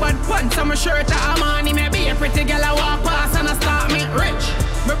 One bad pants on my shirt, I'm on him. Maybe a pretty girl I walk past and I start me. Rich,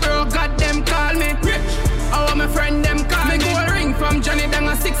 my bro got them call me. Rich, oh my friend them call me. Gold ring from Johnny Dang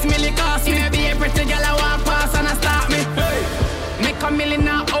a 6 milli cost me. Maybe a pretty girl I walk past and I start me. Hey. Make $1 million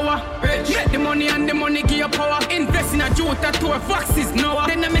an hour. Rich. Get the money and the money give you power. Invest in a Jota tour, Foxes Noah.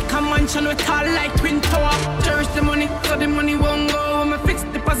 Then I make a mansion with tall like Twin Tower. Cherish the money, so the money won't go. I'm a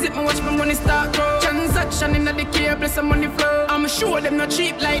fixed deposit, me watch my money start grow. Transaction in the cable, some money flow. I'm sure them not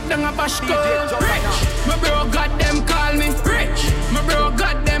cheap like Dung a Bash go. Rich, my bro got them call me. Rich, my bro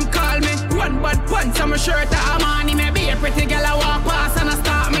got them call me. One bad pants on my shirt, I'm on him. Maybe a pretty girl I walk past and I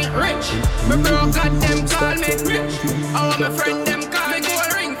start me. Rich, my bro got them call me. Rich, oh my friend them call me.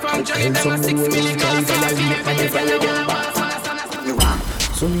 Gold ring from Johnny Dang a 6 milli cost me.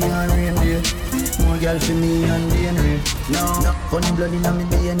 So me a reindeer, more girl for me and DNA. No, funny blood in me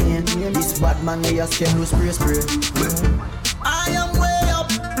DNA. This bad man they a scam loose spray. I am way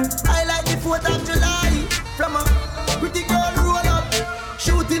up. I like the 4th of July. From a pretty girl roll up,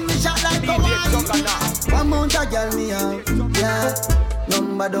 shooting me shot like Hawaii. One mount a girl me out, yeah.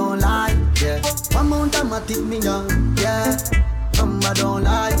 Number don't lie, yeah. One mount a matic me young, yeah. Number don't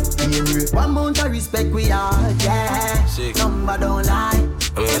lie, one mount of respect we are, yeah. Sick. Number don't lie.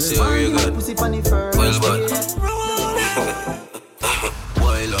 I mean, I see how real good. Well, but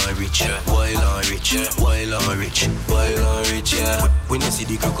while I'm rich, while I'm rich, while I'm rich, while I'm rich, yeah. When you see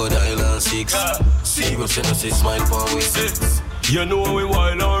the crocodile and 6, see what's in us, smile for we 6. You know we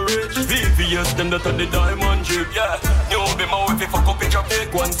wild and rich. VVS them that on the diamond drip, yeah. You be my wife if I copy drop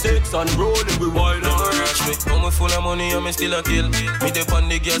take 1-6 and rolling we wild and rich. I'm full of money and me still a kill. Me dey on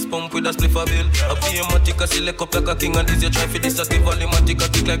the gas pump with a spliffer bill. I pay a matic, I select up like a king and this you try for this active volumatic, I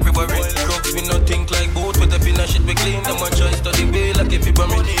kick like river rain. Drugs we no think like boat, with the pin and shit we clean. Them a try study way like if you burn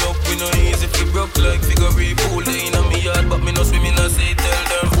money up. We no easy if we broke like figure pool. They in a me yard but me no swim in a sea. Tell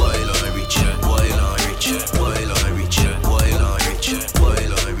them while I'm rich, while I'm rich, while I'm rich, while I'm rich,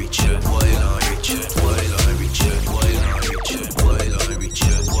 while I'm rich, while I'm rich, while I'm rich, while I'm rich, while I'm rich, while I'm rich, while I'm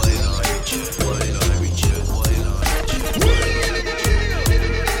rich, while I'm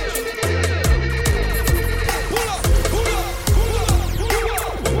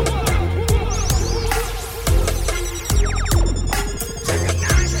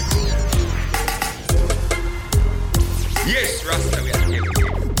Yes, Rasta, we are here.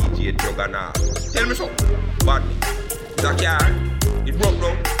 DJ Juggernaut. Tell me something. Bad me. That car, it broke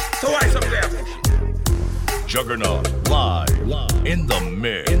down. So why some there? Juggernaut live in the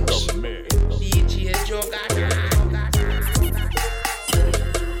mix. DJ Juggernaut.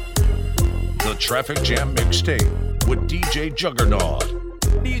 The Traffic Jam mixtape with DJ Juggernaut.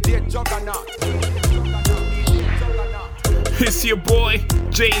 DJ Juggernaut. It's your boy,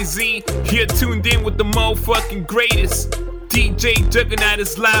 Jay-Z. You're tuned in with the motherfucking greatest. DJ Juggernaut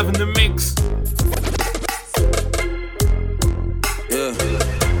is live in the mix. Yeah.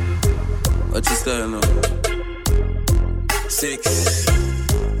 What you saying now? 6.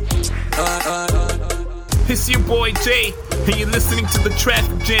 It's your boy Jay, and you're listening to the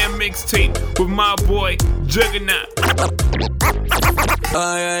Traffic Jam mixtape with my boy Juggernaut.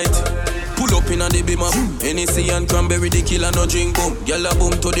 Alright. Pull up in on the beamer. NEC and cranberry, the killer no drink boom. Girl a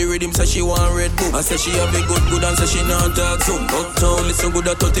boom to the rhythm, say she want red boom. I say she have a good and say she not talk soon. Uptown listen good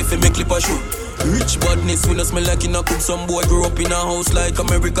at 30 fi make clip a shoot. Rich badness, we no smell like in a cook. Some boy grew up in a house like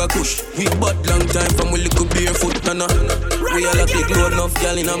America Kush. We bad long time from we little barefoot nana. We all a big load enough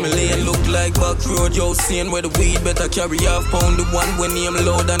gal in a me lane. Look like back road, yo, seeing where the weed better carry half pound. The one when name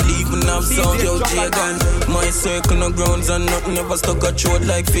loud and even have sound, yo, J-Gun. My circle no grounds and nothing ever stuck a throat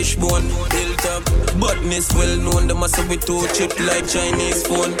like fishbone. Built up, badness well known. The massive with 2 chip like Chinese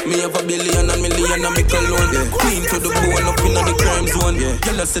phone. Me have a billion and million and me cologne. Clean to the bone up in the crime zone.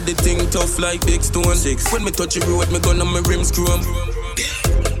 Girl I said the thing tough like big stone. 6. When me touch the road, me gun and my rims screw 'em.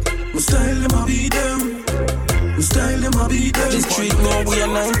 My style them a beat them. My style them a beat them. This street now we are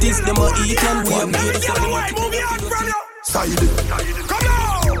 90s, them a eat and we are made of side. Come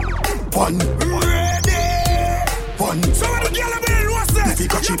on. One. Ready. One. So when the girl a bell what's that? If you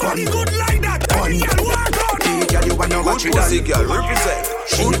got cheap on. Good like that. One. Girl walk out. Hey girl you wanna watch it. Pussy girl represent.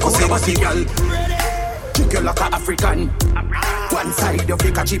 She pussy girl. Kick you like a African. One side of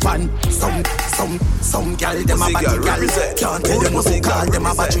the catchy pan. Some gal them a body gal. Can't tell them who call them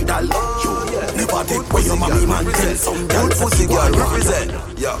a battery doll. You never take where your mommy man tell some gal. Pussy girl represent.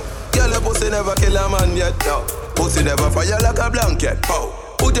 Yo, girl a pussy never kill a man yet. No, pussy never fire like a blanket. Pow.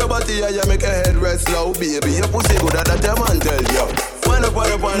 Put your body here, you make your head rest low, baby. Your pussy good at that man tell you.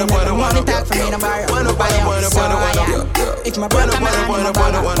 Money talk for me, no borrow. If my brother man, my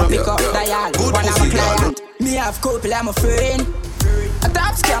brother, pick up dial. One of my client. Me have couple, I'm a friend. A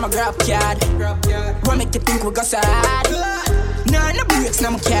top scam, a grab card. What make you think we go sad? No breaks,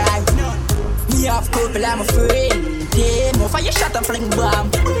 no car. Me have couple, I'm a friend. Yeah, more fire shot and fling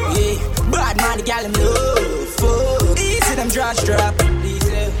bomb. Yeah, bad man, the gal I'm love. Easy, them draw strap.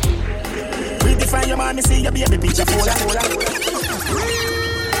 Redefine your man, me see your baby picture fuller.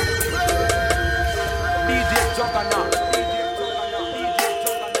 DJ Juggernaut.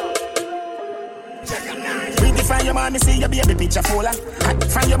 Redefine your man, me see your baby picture fuller.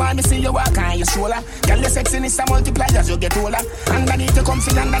 Find your man, me see you walk on your shoulder. Girl, your sexiness a multipliers, you get older. Underneath you come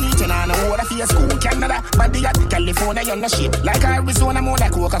feel underneath you know no water for your school. Canada, body at California, you're no shit. Like Arizona, more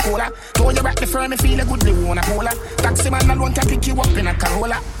like Coca-Cola. Throw you back the firm, me feel a good, you wanna polar. Taxi man alone can pick you up in a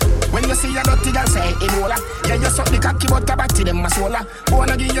Corolla. When you see a dirty girl say Ebola. Yeah, you suck the cocky but a back to them masola.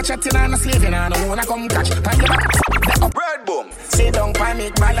 Wanna give you chatting and a slaving and I wanna come catch. Pan your back, the up red boom. Sit down pan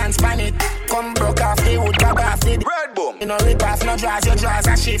it, balance pan it. Come broke off the wood, grab off the red boom. You know rip off no draws, your draws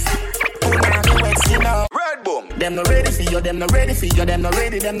a shift. Put on the wet skin out. Red boom. Them no ready for you, them no ready for you, them no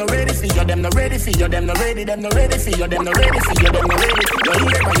ready, them no ready for you, them no ready for you, them no ready, them no ready for you, them no ready for you, them no ready. You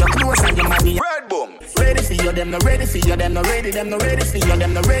hear when you're close and your money. Red boom. Ready for you, them no ready for you, them no ready, them no ready for you,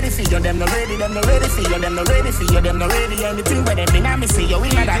 them no ready for you, them no ready, them no ready for you, them no ready for you, them no ready. Anything but them in me see you, we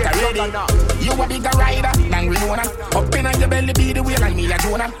not that ready. You a bigger rider than Rihanna. Up in on your belly be the wheel and me a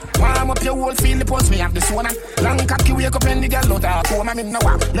Jonah. Warm up your whole field, the pulse me have the sauna. Long cocky wake up and the girl out of home. I'm in no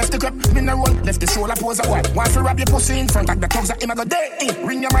walk. Left the cup, me no roll. Left the shoulder pose a wall. Want to rub your pussy in front of the thugs that him a go day.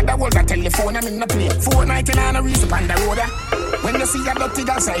 Ring your mother, hold that telephone, I'm in the play. 499 a reason on the road. When you see a dirty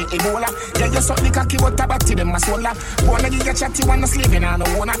girl say Ebola. Yeah, you suck the cocky but a back to them masola. Wanna give you chatty, wanna slaving and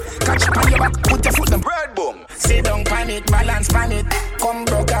no wanna. Catch on your back, put your foot them red boom. Sit down pan it, balance pan it. Come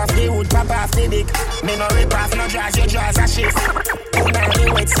broke off the wood, pop off the dick. Me no rip off no draws, your draws a shift. Put on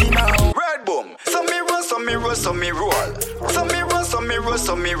the wet skin now. Red boom. Some me run, some me roll, some me roll. Some me run, some me roll,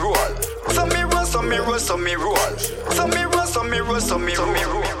 some me roll. Some me run, some me roll, some me roll. Some me run, some me roll, some me roll.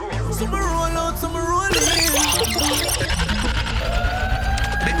 Some me roll out, some me roll in.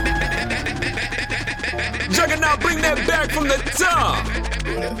 Juggernaut, bring that back from the top.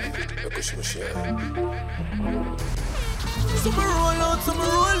 Some me roll out, some me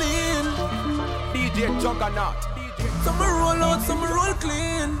roll in. DJ Juggernaut. Some me roll out, some me roll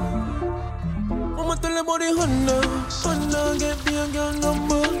clean. I'ma tell them about the Honda, get me a girl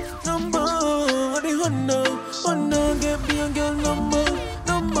number. The Honda, get me a girl number.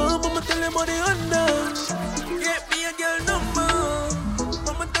 I'ma tell them about the Honda, get me a girl number.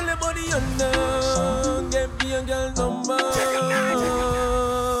 I'ma tell them about the Honda, get me a girl number.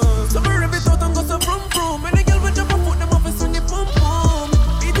 So me rev it out and go so vroom vroom. When the girl will jump a foot, them off and swing it boom boom.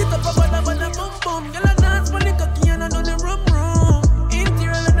 Beat it up a bada boom boom. Girl a dance for the cocky and I know the rum rum.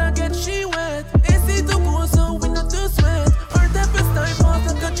 Interior and I get she wet. AC to go so we not too sweat. Her type is time fast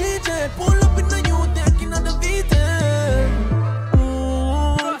like a G-Jet. Pull up in the U-Tech in the V-Tech.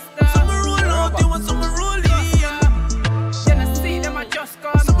 Some roll out, you want some roll in. Tennessee, them a just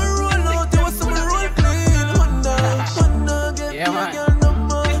come. Some roll out, you want some roll clean. Honda, get me a girl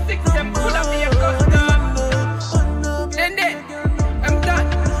number. The six them pull up in your custom. Then, I'm done.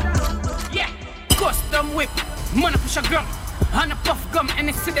 Yeah, custom whip. Man, I push a gram. And a puff gum and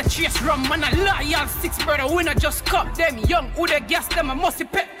they see the chase rum. Man, a loyal six brother winner just cup. Them young who they gas them a musty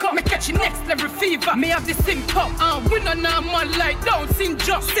pet cup. Me catch next level fever. Me have the sim cup. Winner now man like down sin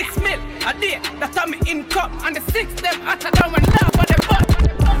just 6 mil a day. That time me in cup. And the six them hotter down and laugh at the butt.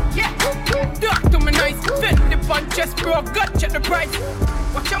 Yeah, dark to me nice. Fit the punches bro, gut check the price.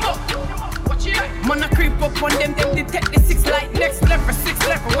 Watch them up. Man, I creep up on them detect the 6 light. Next level, 6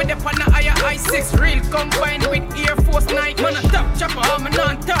 level, with them on the higher I6. Real combined with Air Force 9. Man, a top chopper, I'm an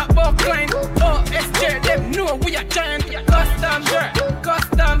on-top ball climb. OSJ, them know we are giant. Custom shirt,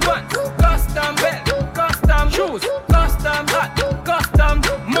 custom pants, custom belt, custom shoes, custom hat, custom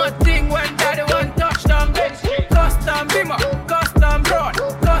mud thing when daddy one touchdown bench. Custom bimmer, custom broad,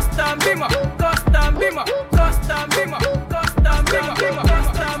 custom bimmer, custom bimmer, custom bimmer, custom bimmer,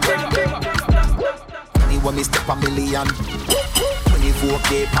 custom bimmer. When me step a million,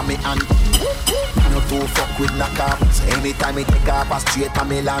 24K pa me hand. No to fuck with knockouts. Anytime me take up a straight to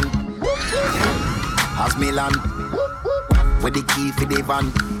Milan. As Milan, with the key for the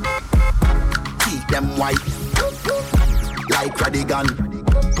van. Keep them white, like Radigan.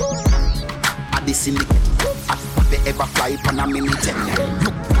 At the cynic, if they ever fly pan a minute.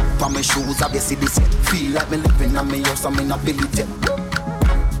 Look for my shoes, have you see this? Feel like me living on me house, I'm in ability.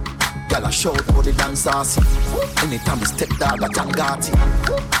 Girl, I shout about the dance saucy. Anytime we step dog at Tangati.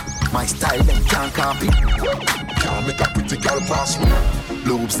 My style them can't copy. Can't make a pretty girl pass me.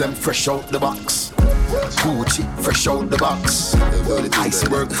 Lobes them fresh out the box. Gucci fresh out the box.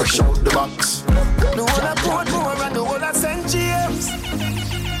 Iceberg fresh out the box. The whole of Portmore and the whole of St. James.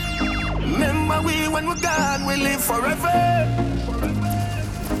 Remember we when we're gone, we live forever.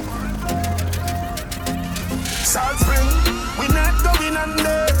 Salt Spring, we not going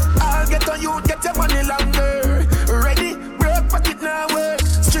under. I'll get on you, get your money longer. Ready, broke pocket now work.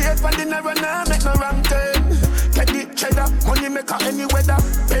 Straight from the narrow now, make no wrong turn. Teddy cheddar, money maker any weather.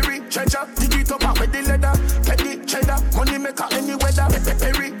 Perry treasure, dig it up with the leather. Teddy cheddar, money maker any weather.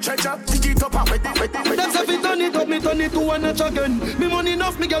 Perry treasure, dig it up with the leather. That's if it turn it up, me turn it to one notch again. Me money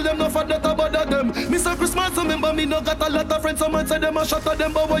enough, me girl them no for that about them. Mr. Christmas, remember me no got a lot of friends. Someone say them a shot at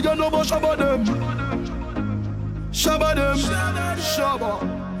them, but what you know about Shabba them? Shabba them,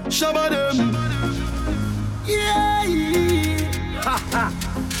 Shabba them. Yeah, ha ha.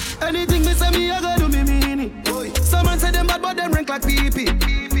 Anything me say me, I gotta do me mean it. Someone say them bad, but them rank like pee-pee.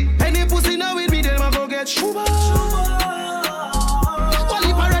 Any pussy now with me, them I go get shuba. Well,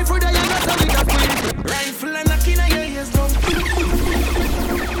 if I ride through the young, that's how we got free. Rifle and knocking on your ears down.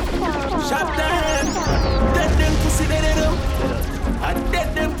 Shot down. Dead them pussy dead out. I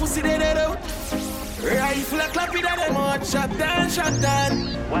dead them pussy dead out. Rifle and clap it at them out. Shot down, shot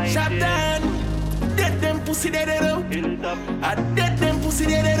down. Shot down. Dead them pussy dead out. I dead them pussy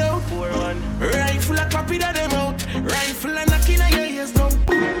dead out. Rifle a copy that them out. Rifle a knocking on your ears down.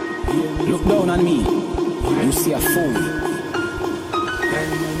 Look down on me. You see a fool.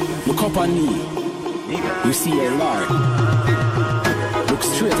 Look up on me. You see a lord. Look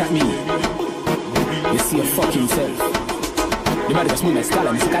straight at me. You see a fucking self. The body just move my skull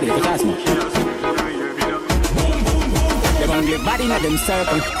and it's carry the cosmo. Them hungry body in them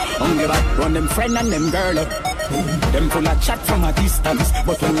circle. Hungry bad, run them friend and them girl up. Them full of chat from a distance,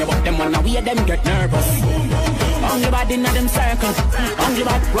 but when you walk them on the way, them get nervous. Hungry bad in them circle. Hungry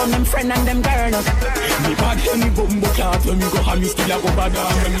bad, run them friend and them girl up. Me bad, me bumbo clout, when me go ham, me still a go bad,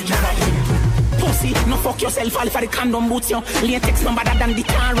 when me jump at pussy, no fuck yourself, all for the condom boots, yo. Latex no better than the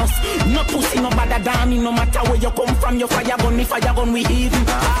Taurus. No pussy, no better than me, no matter where you come from, your fire gun, me fire gun, we even.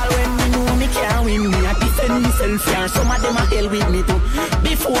 All when me know me can't win me, I defend myself here. Some of them a hell with me too.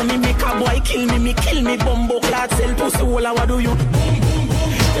 Before me make a boy kill me bumbo clot, sell pussy, all I do you.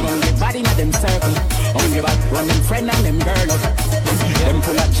 Them on the body, not them circle. Hungry bad, run them friend and them girl up. Them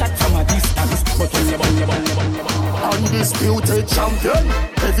full of chat from a distance, but when you bun. Undisputed champion,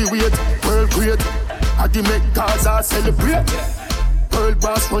 heavyweight, world great. I the make Gaza celebrate. World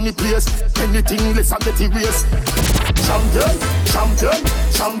boss run the place. Anything less and get erased. Champion.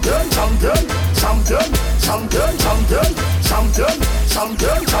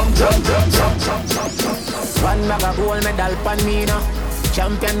 One bag of gold medal pan me now.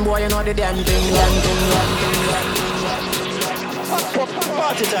 Champion boy, you know the damn thing.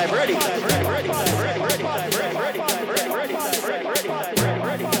 Party time, ready.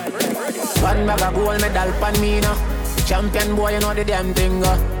 One bag of gold medal pan me now. Champion boy, you know the damn thing.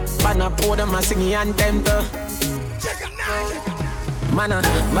 Pan a pour them a sing anthem to. Man,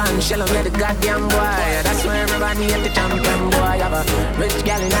 man, shell on the goddamn boy. That's why everybody at the champion boy. Have a rich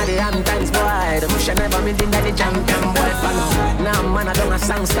gal in the Hamptons boy. The bush never been in the champion boy. Now man, I don't a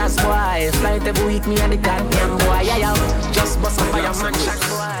songsters boy. Flight every week, me and the goddamn boy. Yeah, just bust a fireman shot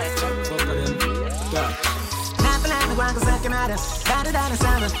boy. Cause I can matter, better than a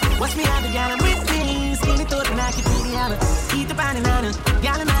summer. Watch me out the gal, I'm with me. Skinny thought and I can feed the hammer. Eat the banana,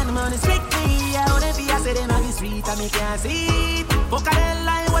 gal, man, the money strictly. I wouldn't be, I said, them on the street, I make you see. Fuck a hell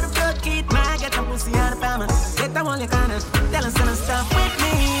line, what a blood kid, man. Get some pussy out of family. Get that one, you kinda. Tell us some stuff with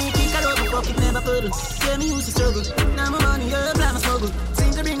me. Kick it over, fuck it, never puddle. Tell me who's the struggle. Now my money up, now my struggle.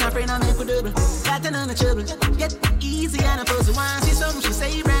 Seem to bring my friend, I make a double. Got another trouble. Get easy and a puzzle. Once see something, she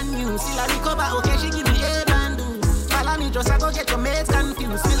say brand new. Still I recover, okay, she give me a brand new. Follow me, just I go get your mates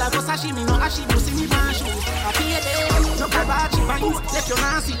confused. Still I go sashimi, no ashibu, see me brand shoes. I pay them, no kabachi vines. Left your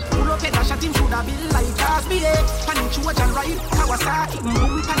Nancy, pull up head, I shot him through the bill like Cosby, Panning George and Ryan, Kawasaki,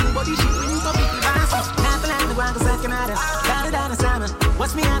 boom, panning body shit, we need to be advanced. Now I'm the one, cause I can matter. Better than a summer.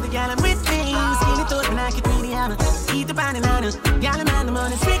 Watch me out the gal, I'm with me. Skinny thought, and I can treat the hammer. Eat the banana, gal, man, the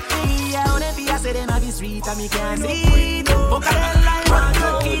money strictly. I wanna be, I said, them have the street, and me can't see. Fuck a hell, I want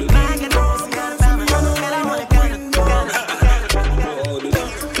to keep my get lost.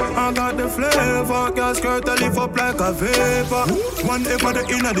 I got the flavor, girl skirt I lift up like a vapor. One day for the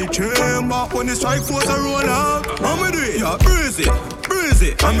inner the chamber. When the strike force I roll out, I'm with it, yeah, breezy.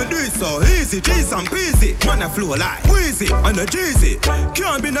 breezy. I'ma do it so easy, G's and peasy. Man, I flow like Wheezy and a Jeezy.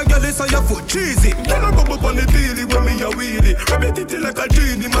 Can't be no girl, so your foot cheesy. Can I go up on the dealie when me a wheelie? Rabbit it like a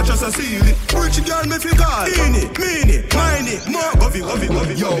genie, match as a ceiling. Rich girl, me fi call Eeny, meeny, miney, more govy.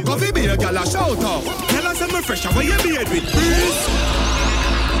 Yo, govy be a girl a shout out. Tell us I'm fresh, how you beard with breeze.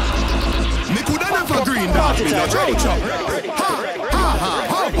 Me coulda never green dog, me no chow. Ha,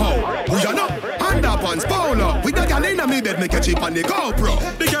 who you know? Underpants, polo. With the girl inna me bed, me catch it on the GoPro.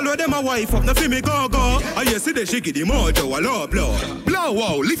 The girl with them a wife up, no fi me go. I yesterday she give the mojo a low blow. Blow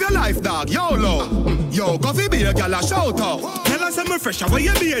wow, live your life dog, YOLO. Yo, coffee be a girl a shout out. Tell us I'm fresh, how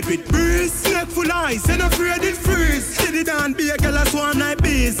you beard with breeze. Neck full ice, and afraid it freeze. Steady down, be a girl a swarm like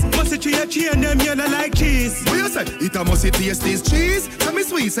bees. Must it chain them yellow like cheese. What you say? It a must taste this cheese. Tell me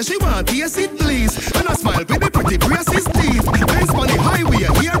sweet, say she want taste it please. And I smile with the pretty braces teeth. Nice on the highway,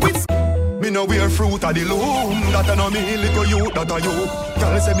 here with me no wear fruit of the loom. That a no me little youth, that a you.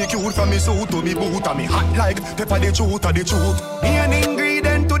 Girl say me cute from me suit to me boot. And me hot like pepper the truth of the truth. Me an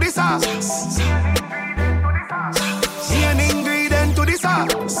ingredient to the sauce. Me an ingredient to the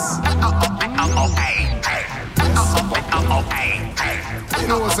sauce. You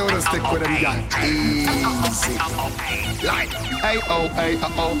know what's to stick with them, guy? Easy. Like,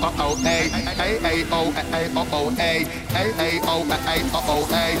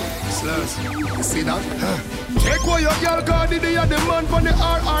 Slurs, you see that? Take away your girl, cause the day of the man from the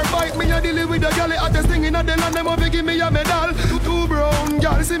RR bike. Me a deal with the girl at the thing in the land. Them have to give me a medal. Two brown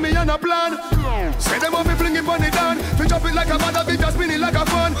girls see me on a plan. Say them have to fling it on the down. We chop it like a mother, we just spin it like a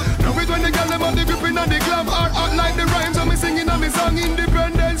fan. Love it when the girl them have the gripping and the glam. RR like the rhymes, so me singing on me song.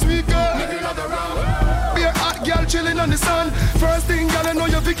 Independence weekend. Be a hot girl chilling on the sun. First thing, girl, I know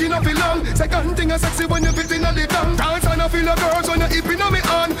you're picking up it long. Second thing, I sexy when you're fitting on the tongue. Dance and I feel the girls when you're hipping on me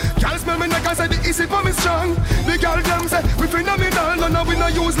on. Girl smell me like I said the easy for me strong. The girl them say we phenomenal. No, no, we no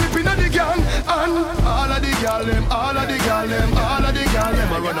use lipping on the gang. And all of the girl them, all of the girl them, all of the girl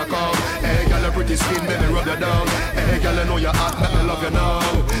them I run a come. Hey, girl, a pretty skin, baby, rub you down. Hey, girl, I know you're hot, let me love you now.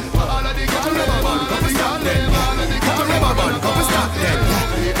 All of the girl them, come and stop them. All of the girl them, come and stop them.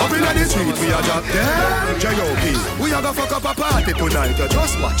 Up in the street, we are drop them. J.O.P. We are gonna fuck up a party tonight, you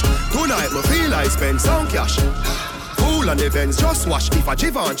just watch. Tonight, me feel I spend some cash. Fool on the Benz, just watch. If a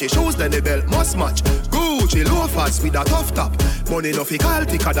Givenchy shoes, then the belt must match. Gucci loafers with a tough top. Money no fi call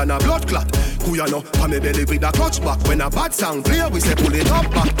thicker than a blood clot. Who you know, on me belly with a clutch back. When a bad sound clear, we say pull it up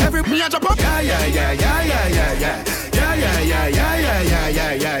back. Every me a jump up. Yeah.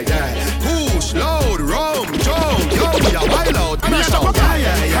 Push, load, rum, jump. Yo, we a wild out. Me a jump up. Yeah.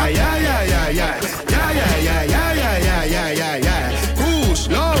 Push,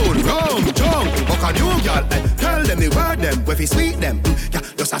 load, rum, jump. Buck a new girl, tell them the word them, where fi sweet them. Yeah,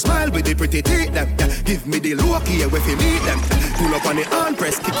 just a smile with the pretty teeth them. Yeah, give me the look here, where fi meet them. Pull up on the hand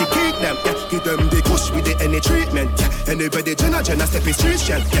press, kick them. Yeah, give them the kush with the any treatment. Yeah, anybody Jenna step in street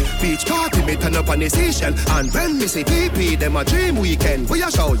shell. Yeah, beach party me turn up on the seashell. And when me say PP, them a dream weekend. We a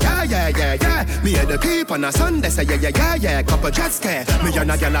show, yeah. Me and the peep on a Sunday say yeah. Couple jet scare, me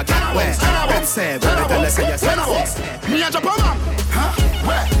and a gal a get where. Let's say, when they tell us say yes. Me a jump on, huh?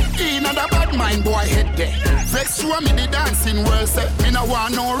 Where? In a bad mind boy head there. Vex show me the dancing world say. Me no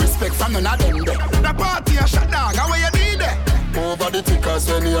want no respect from none of them there. The party a shot dog, how you need there? Over the tickers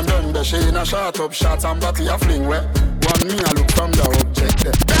when you done there. She in a shot up shots and body a fling where. One me a look from the object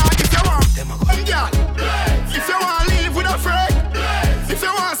there. Dog if you want, come girl. If you want live with a friend. If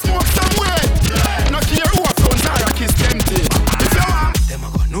you want smoke somewhere. No care who a front or a kiss empty. If you want, them a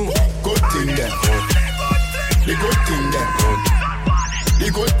go no. Good thing there. The good thing there. The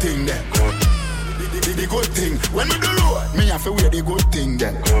good thing there. The good thing. When we do road, me have to wear the good thing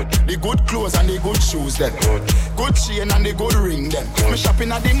then. The good clothes and the good shoes then. Good chain and the good ring then. Me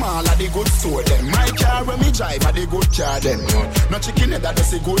shopping at the mall at the good store then. My car when me drive at the good car then. No chicken head that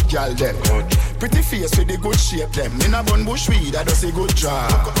does a good girl then. Pretty face with the good shape then. In a bun bush weed that does a good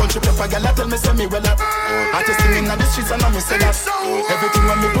job. Country pepper girl tell me say me well up. Artisting in the streets and I me say that. Everything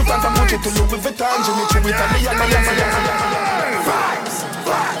when me put on from Gucci to Louis Vuitton, Jimmy Choo, Italian,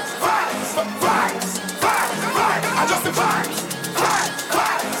 vibes. I just the vibes.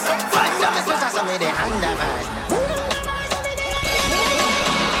 Vibes. I'm supposed to have the under vibes.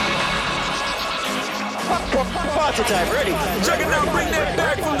 Party time, ready? Check it out, bring that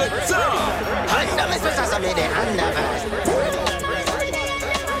back from the top. I'm supposed to have the under vibes.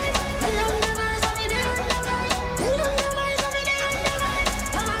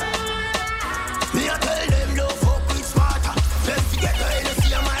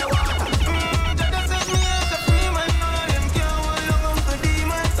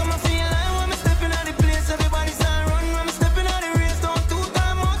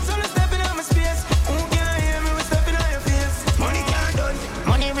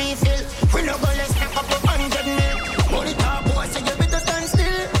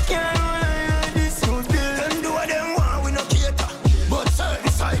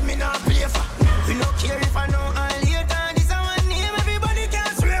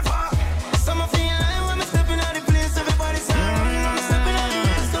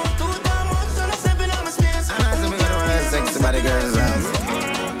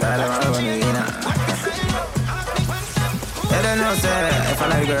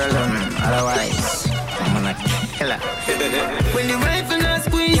 follow the girl, otherwise I'm gonna kill her. When the rifle not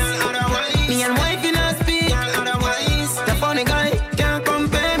squeeze, me and wife in a speak, otherwise the funny guy can't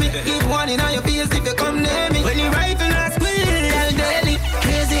compare me. Give one in your face if you come near me. When the rifle not squeeze, tell daily,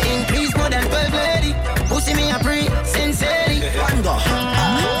 crazy increase more than 12 lady. Pussy me a pre, sincerely. Wanda,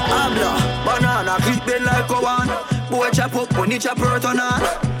 Abla, banana, keep it like a one. Boy chop up when it chop hurt on on.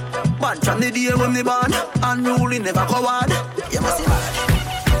 Bad from the day when they born, unruly never coward. You must see bad.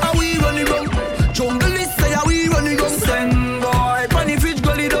 Are we running down? Jungle is say are we running down? Send boy, funny fridge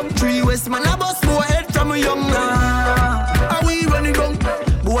gully down. 3 West man a bust more head from a young man. Are we running down?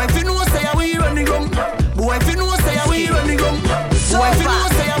 Boy if you know say are we running down? Boy if you know say are we running down? Boy if you know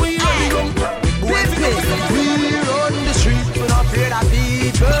say are we running down? Boy if you know say we run the street, we not fear the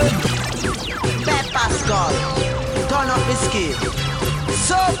people. Bet Pascal, turn up the scale.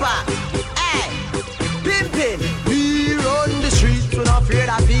 Sopa, hey, pimpin'. We run the streets, we not fear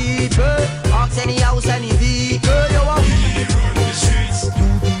the people. Ox any house, any vehicle. We run the streets,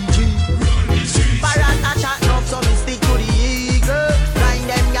 UDG. Parrot a chat enough, so me stick to the eagle. Blind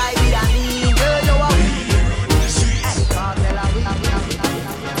them guy with an eagle. We run the streets.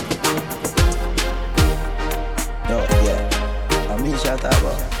 Yo, yeah, I mean shut up.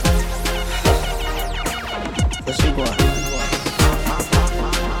 Let's go.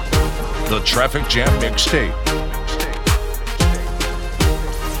 The Traffic Jam Mixtape.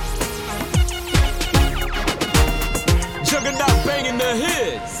 Juggernaut banging the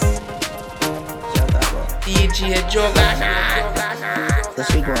hits. DJ Juggernaut.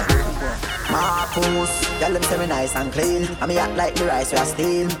 Let's go. Marcus, y'all them say me nice and clean. I me act like the rice we are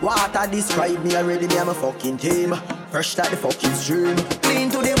steam. Water describe me already, me I'm a fucking team. Fresh like the fucking stream. Clean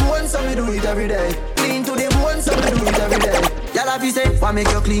to the bone, so me do it every day. Clean to the bone, so me do it every day. Y'all have you say, why make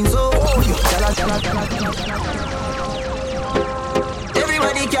you clean so?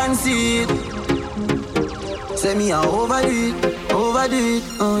 Everybody can see it. Say me I overdo it,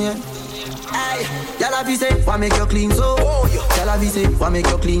 oh yeah. Aye, y'all have you say, why make you clean so? Y'all have you say, why make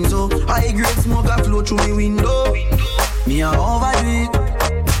you clean so? High grade smoke a flow through me window. Me I overdo it.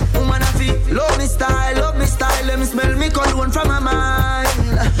 Woman I feel, love me style, let me smell me cologne from my mind.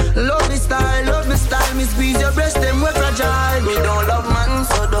 Love me style, me squeeze your breast, them we're fragile. Me don't love man,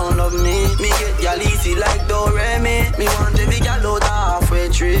 so don't love me. Me get y'all easy like Doremi. Me want every gal out halfway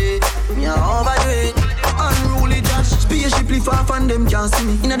tree. Me a overdo it, unruly judge. Spaceshiply far from them can't see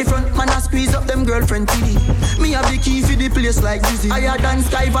me. In the front, man I squeeze up them girlfriend TD. Me have the key for the place like Dizzy. Higher than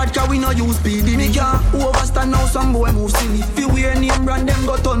Sky Vodka, we no use PD. Me can't overstand now, some boy move silly. If you wear name brand, them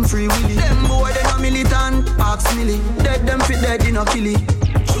got on free willy. Them boy, they no militant, ask Millie. Dead them fit dead, they no killy.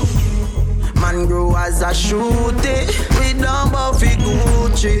 Man grow as a shooty. We don't bow fi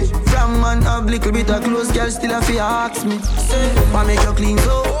Gucci. From man have little bit of clothes, girl still a fi ask me. Say, why make you clean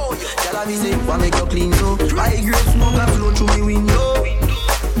so? Tell her me say, why make you clean so? High grade smoke a flow through me window.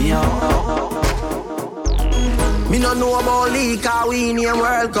 Me no know about league, cause we name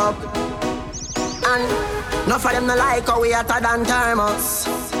World Cup. And enough of them no like how we hotter than thermos.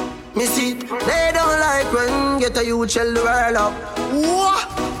 Me see, they don't like when get a youth shell the world up. What?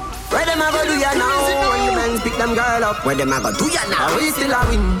 Where them a go do ya now? When the men pick them girl up. Where them a go do ya now? Are we still a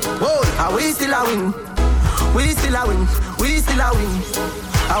win? Oh, are we still a win? We still a win. We still a win.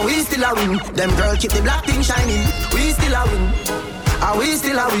 Are we still a win? Them girl keep the black thing shining. We still a win. Are we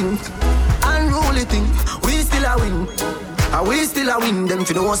still a win? Unruly thing. We still a win. Are we still a win? Them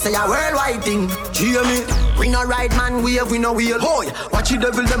fi don't say a worldwide thing. Hear me? We no ride man wave, we no wheel. Boy, watch the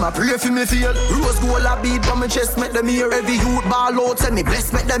devil, them a pray for me feel. Rose gold a beat on my chest, make them hear. Every youth ball out, send me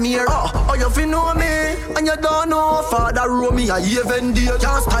bless, make them hear. Oh, you fi know me, and you don't know. Father row me a even deal.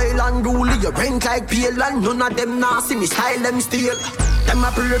 Can't style and rule, you rank like pale. And none of them nah see me style, them steal. Them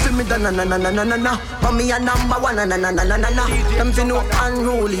a pray for me, da na na na na na na na. But me a number one, na na na na na na na. Them fi know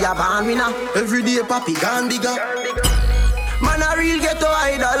unruly, a born winner. Every day papi gone bigger. Man a real ghetto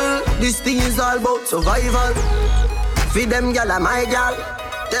idol. This thing is all about survival. Feed them gal and my gal.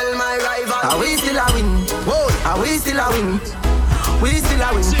 Tell my rival. Are we still a win? Whoa, are we still a win? We still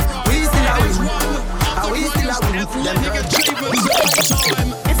a win. We still a win. Are we still a win? Them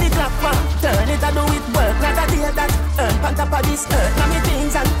if it clap back, turn it and do it work. Not a day that earn on top of this earth. Now me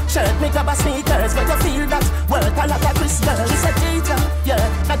jeans and shirt, make up a sneakers. But you feel that work a lot of crystal. It's a teacher, yeah,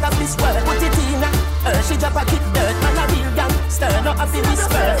 not a this work. Put it in her, she drop a kick dirt. Man a real gangster, not a fi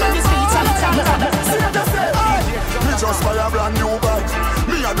whisper. From the streets and me just buy a brand new bike.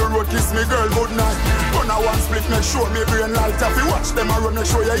 Me a the road kiss me girl good night. Gonna a one split, make sure me brain light. If you watch them, I run, make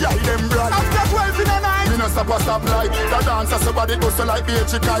sure you eye them bright. After 12 in the night, me no stop light. The dancer somebody goes to like be a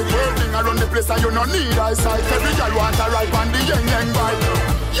chick kite. Working around the place and you no need eyesight. Every girl want a ripe and the yang yang bite.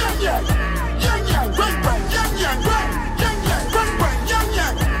 Yang yang, yang yang, bang bang, yang yang, bang, yang yang, bang bang, yang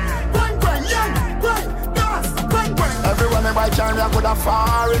yang, bang bang, yang, bang, gas, bang bang. Everyone in my channel I could have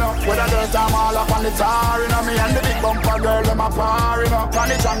far enough. Whether there's time all up on the tar, you know. Me and the big bumper girl, them a par, you know. On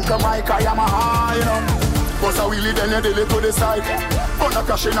the junk mic, I am a high, you know. Bust a wheelie, then you delay to the side. But no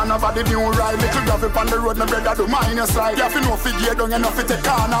crashing and nobody new ride. Little gravel on the road, my brother do mine your slide. You have to know if you gear down, you know if you take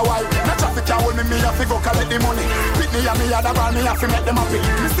on a while. No traffic can hold me, me have to go collect the money. Pick me and me other ball, me have to make them happy.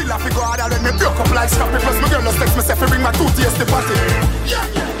 Me still have to go harder, let me broke up like scrappy. Plus my girl just text myself to bring my two tears to party. Yeah,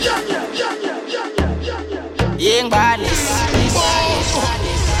 yeah, yeah, yeah, yeah, yeah, yeah, yeah. Young badness.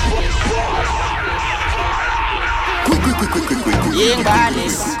 Young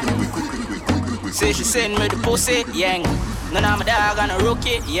badness. Say she send me the pussy, yang. None of my dog and a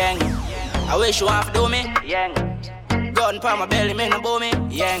rookie, yang. I wish you want to do me, yang. Gun pa my belly, me no bow me,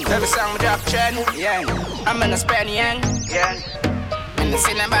 yang. Every song me drop trend, yang. I'm in a span, yang, yang. And I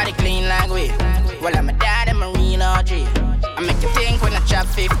see nobody clean like we. Well, I'm a dad and Marine RG. I make you think when I chop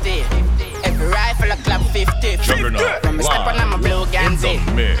 50. Every rifle I clap 50. From a step on I'm a blue Ganzi.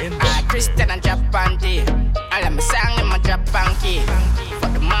 I Christian and Japan tea. All of my song in my Japan key. For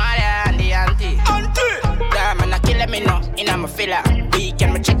the mother and the auntie. Damn, and I kill me no, in a filler.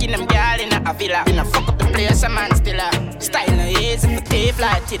 Weekend, me checking them girl in a villa. In a fuck up the place, a man still a. Style no easy for tape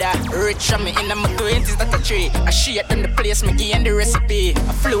like Tida. Rich on me in my 20s, that's a tree. I shit in the place, me give the recipe.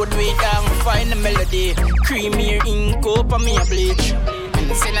 I float way down, find the melody. Creamy ink up on me a bleach.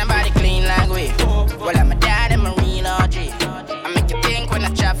 And I see nobody clean like we. Well, I'm a dad and Marine RG. I make you think when I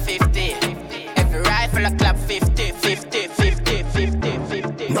chop 50. Every rifle I clap 50, 50, 50, 50,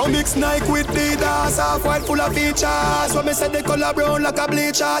 50. No mix Nike with Adidas, half white full of features. When me say they color brown like a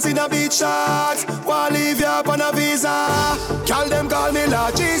bleachers in a beach shorts. Wanna leave you up on a visa. Call them call me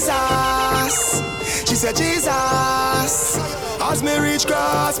Lord Jesus. She said Jesus. As me reach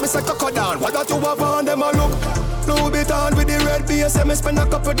grass, me say cocoa down. What got to have on them a look? Louis Vuitton with the red base. Me spend a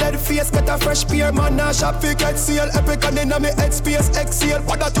couple dead face. Get a fresh pair, man, now shop fi get sale. Epic and inna me head space, exhale.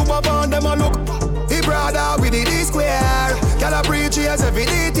 What got to have on them a look? He brother with the D-square. Girl a preach, he has every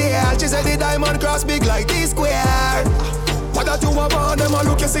detail. She said the diamond cross big like D-square. What that you have on them a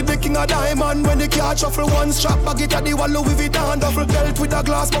look, you see the king of diamond. When the car shuffle one strap, bag it at the wall, Louis Vuitton duffel belt with a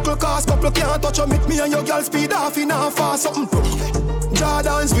glass buckle cast. Couple can't touch you, meet me and your girl speed off in a fast something.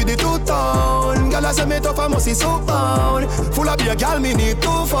 Jordans with the two-tone. Girl I say me tough, I must see so pound. Full of beer, girl me need 2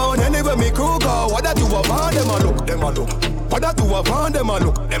 pound. Anywhere me crew go, what that you have on them a look, them a look. What that you have on them a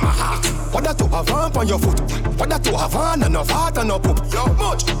look, them a heart. What that you have on your foot. What that you have on and no fat and no poop. Yo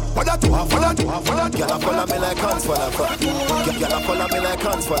much. What that you have, what that you have, what that you have. Girl, follow me like hands for the fuck. Girl, follow me like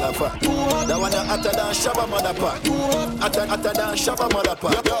hands for the fuck. That one you hotter than Shabba motherfucker. Hotter than Shabba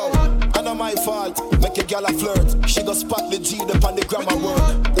motherfucker. Yo, I know my fault. Make a girl a flirt. She go spot the G upon the grammar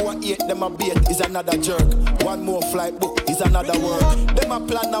word. Who I eat them a bait is another jerk. One more flight book is another word. Them a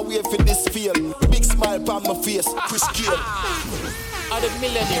plan a way for this field. Big smile on my face. Chris Kill. I'm the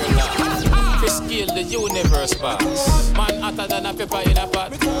millionaire now. Chris Kill, the universe boss. Man hotter than a pepper in a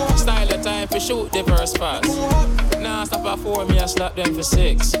pot. Style of time for shoot the verse fast. Nah, stop at 4, me I slap them for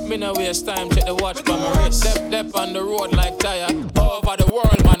 6. Me no waste time, check the watch by my wrist. Step on the road like tire. Over the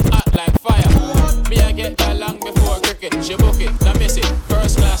world, man, hot like fire. Me I get that long before cricket. She book it, I miss it,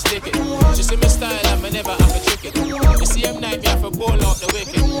 first class ticket. She see me style and me never have a trick it. You see him night, me have to bowl out the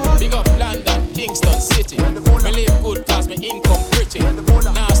wicket. Big up London, Kingston City. Me live good cause me income pretty.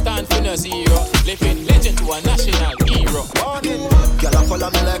 Now stand for no zero. Living legend to a national hero. Girl, follow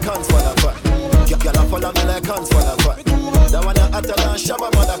me like hands for the fuck. Girl, follow me like hands for the fuck. That one you hotter than Shabba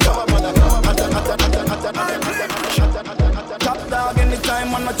motherfucker. Top dog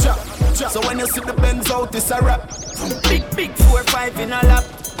anytime on the chop. So when you see the Benz out, it's a rap. Big 4, 5 in a lap.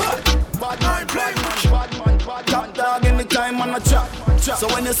 Bad man. Top dog anytime on the chop. So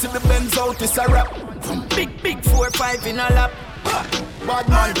when you see the Benz out, it's a rap. Big 4, 5 in a lap. Bad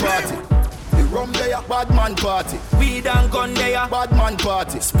man party. The rum there, bad man party. Weed and gun there, bad man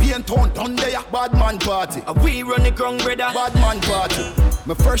party. Spain town down there, bad man party. We run the ground, brother, bad man party.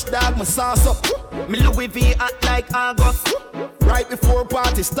 My first dog, my sauce up. Me Louis V act like August. Right before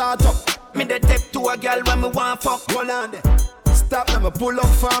party start up. Me the tip to a girl when me want fuck. Hold on there. Stop them, me pull up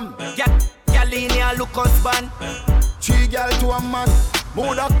fam. Girl in here look husband. 3 girl to a man.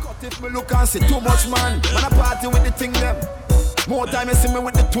 More that cut if me look and see too much man. Man a party with the thing them. More time you see me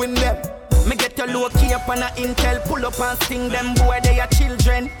with the twin them. Me get your low key up on a intel, pull up and sting them boy, they are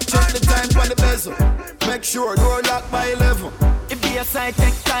children. Check the time on the bezel. Make sure door locked by 11. If be a side,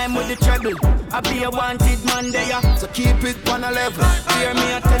 take time with the treble. I be a wanted man there. So keep it on 11. Hear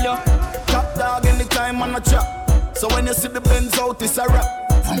me, I tell you. Top dog anytime on the chop. So when you see the Benz out, it's a rap.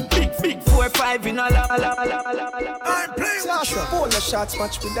 Big 4-5 in a la. I'm playing Sasha, all the shots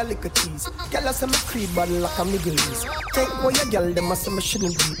match with the liquor cheese. Girl, I say me creed bottle like a Middle East. Take away your girl, them I say me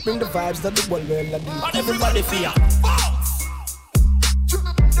shouldn't be. Bring the vibes that the world will do. And everybody fear.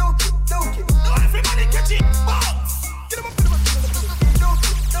 Everybody catch it.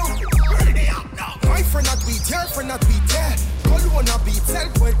 My friend not beat, your friend not beat, yeah. Call you wanna beat,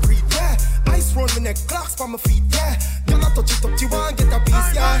 self-word breathe, yeah. Ice round my neck, clocks for my feet, yeah. Girl, I touch it up, you want get a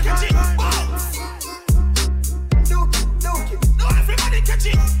piece, yeah. Catch it, everybody catch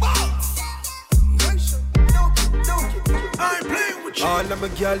it, I'm playing with you. All of my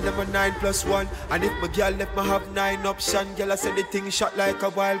girl, them a 9+1. And if my girl left me have 9 option, girl I said the thing shot like a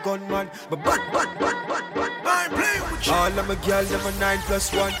wild gunman. But I'm playing with you. All of my girl, them a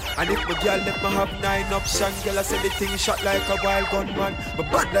 9+1. And if my girl left me have 9 option, girl I said the thing shot like a wild gunman.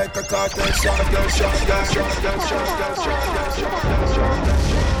 But bad like a cartel shot.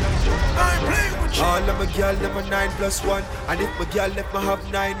 I'm playing with you. All of my girl, them a 9+1. And if my girl left me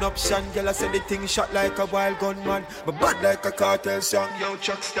have 9 option, girl I said the thing shot like a wild gunman. But bad like a cartel song, yo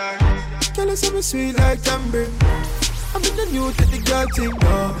Chuck Star. Girl I say me sweet like tambourine. I'm in the new to the girl thing,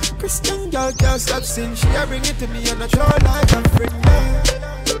 no. Christian girl can't stop sin. She a bring it to me and I throw like a friend,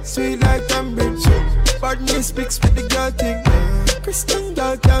 yeah. Sweet like tambourine. Pardon me speaks with the girl thing. Christian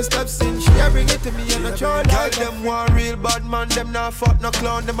girl can't stop sin. She a bring it to me and I throw like them one real bad man. Them not fuck no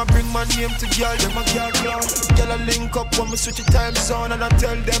clown. Them a bring my name to girl. Them a girl clown. Girl a link up when me switch the time zone. And I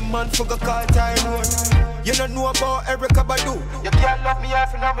tell them man fuck a call time. You don't know about Erykah Badu. You can't love me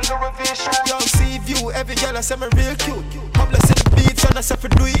half and have a Louis V shoe. Yo, see view, every girl I say me real cute. I'm blessed the beats and I say for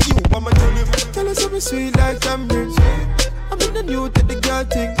do it you. I'ma tell you, tell us I'm sweet like tambourine. I'm in the new to the girl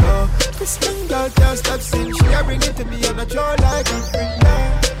thing. Christian girl can't stop sin. She a bring it to me and I draw like a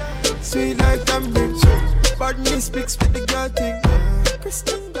friend. Sweet like tambourine. Pardon me speaks with the girl thing.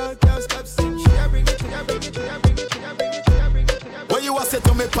 Christian girl can't stop sin. She a bring it to me, I bring it to me, I bring it to me, I bring it to me, I bring it to me. When you a say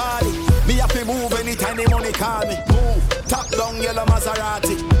to me party, me have to move anytime the money call me. Move, top down yellow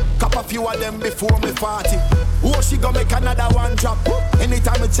Maserati. Cop a few of them before me party. Oh, she gon' make another one drop.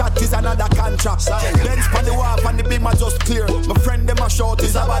 Anytime we chat is another contract. Benz pan the wharf and the beam are just clear. My friend them a short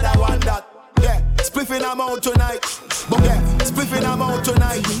is about that one that. Yeah, spliffing I'm out tonight. But yeah, spliffing I'm out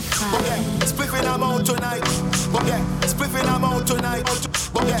tonight. But yeah, spliffing I'm out tonight. But yeah, spliffing I'm out tonight.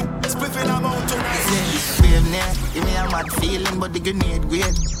 But yeah, spliffing I'm out tonight. Give me a mad feeling, but the grenade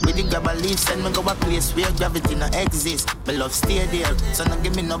great. With the grab a leaf, send me go a place where gravity no exist. My love stay there, so no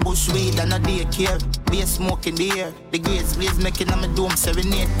give me no bush weed and no daycare. Be a smoke in the air, the grades blaze making on my dome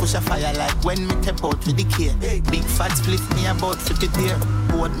serenade. Push a fire like when me tap out with the care. Big fat split me about 50 pair,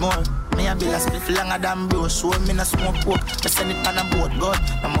 boat more. Me a bill a split longer than bro, show me no smoke coke. I send it on a boat, God.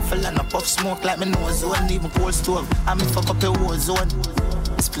 I'm a fella no puff smoke like me nose zone, even cold stove. I me fuck up a war zone.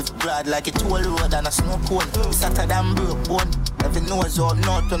 Split broad like a toll road and a snow cone. It's hotter than broke bone. Every nose up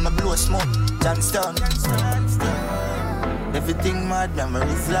north when me blow smoke. Johnstown. Everything mad,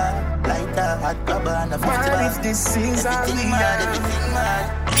 memories loud. Like a hot grabber and a 50 bar. If this is everything mad, everything mad.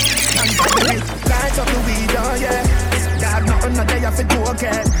 Light up the weed, oh yeah. Got nothing no day off it to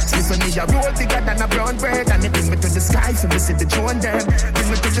okay. Sleep with me a roll bigger than a brown bread. And it bring me to the sky for me see the drone them. Bring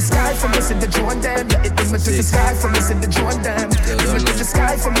me to the sky for me see the drone them. Yeah, it bring me to the sky for me see the drone them. Bring me to the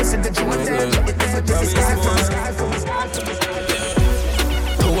sky for me see the drone them. Yeah, it bring me to the sky for me, sky for me, sky for me.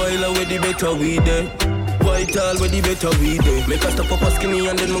 A while away the better we there. White all with the better we there. Make us stop up a skinny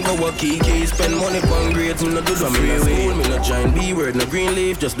and then me go a kiki. Spend money on grades, me no do the freeway. Me no giant B-word, no green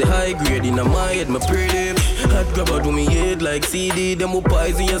leaf. Just the high grade in my head, my pretty. Hot grabber do me head like CD. Them up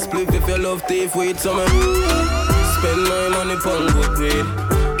pies in your spliff if you love tape weight. So me spend my money on good grade.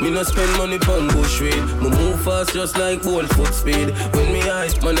 Me no spend money on bush weed. Me move fast just like bolt foot speed. When me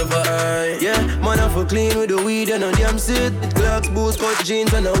eyes, man never eye. Yeah, man I for clean with the weed and a damn sit. Clocks, boots, cut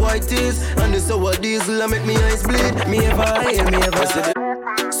jeans and a white tees. And the sour diesel I make me eyes bleed. Me ever high, me ever see.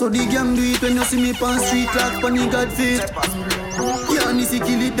 So the game do it when you see me on street clocks when he got fit. Yeah, and if you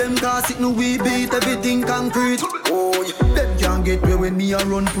kill it, them cause it no we beat everything concrete. Oh, yeah. Them can't get away when me a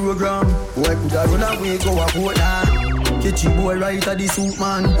run program. Boy coulda run away, go a boat down. Catchy boy right at the soup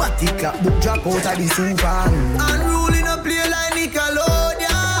man. Matty clap book drop out at the soup man. Unruly no play like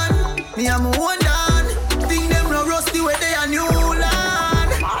Nickelodeon. Me a my own dan. Think them no rusty where they a new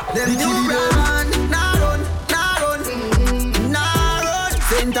land. Them new brand. Nah run, nah run, nah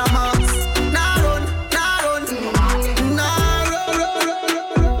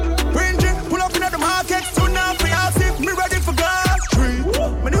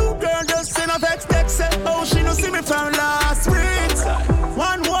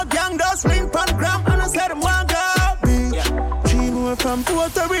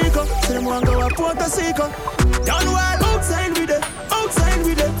Puerto Rico. Same one go to Puerto Rico. Done well. Outside with it. Outside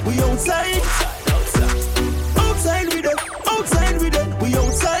with it. We outside. Outside with it. Outside with it. We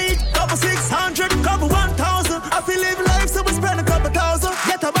outside. Couple 600, couple 1,000. I feel live life, so we spend a couple thousand.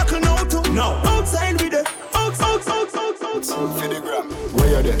 Get a back now too. No. Outside with it. Outside. Where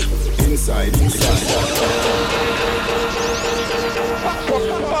you there? Inside.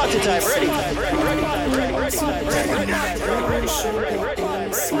 Party time, ready.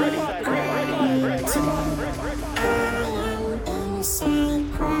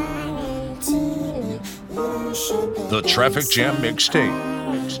 The Traffic Jam Mixtape.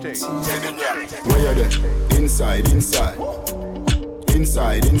 Where you there? Inside.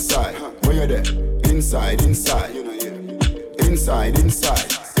 Where you there?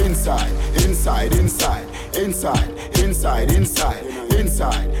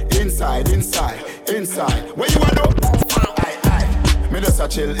 Inside. Where you wanna go? Me just a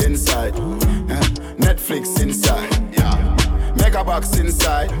chill inside. Netflix inside. Mega box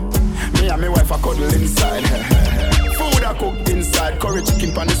inside. Me and my wife a cuddle inside. Food I cook inside. Curry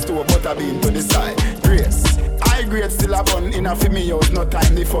chicken pan the stove, butter bean to the side. Grace. High grade still a bun. Enough for me house, no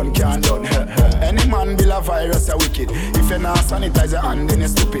time the fun can't done. Any man will a virus a wicked. If you not sanitize your hand, then you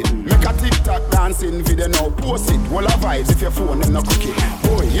stupid. Make a TikTok dancing video now, post it. Wall of vibes if your phone them no cookie.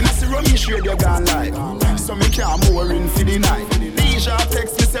 Boy, you know see rummy shade you gone live. So me can't more in for the night. Deja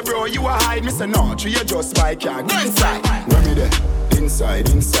text me say bro you a hide. Me say no, true you just buy car. Go inside. Where me there? Inside.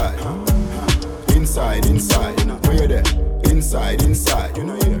 Where you there? Inside.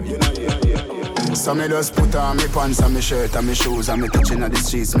 So me just put on me pants and me shirt and me shoes and me touching at the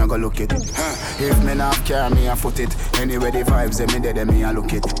streets, me go look it. If me not care, me a foot it. Anyway the vibes, me dead, me a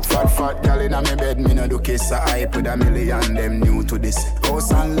look it. Fat gal inna me bed, me no do kiss. I hype with a million, them new to this.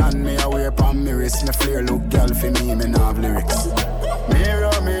 House and land, me a wear pan me wrist. Me flare look gal for me no have lyrics.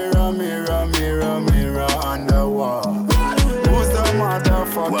 Mirror on the wall. Who's the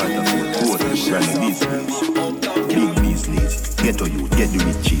motherfucking big business? Get to you, get the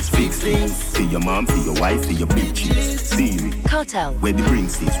riches, fix things. For your mom, for your wife, for your bitches. Siri, Cartel. Where the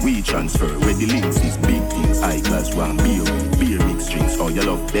drinks is, we transfer. Where the links is, big things. High class rum, beer mix drinks. All your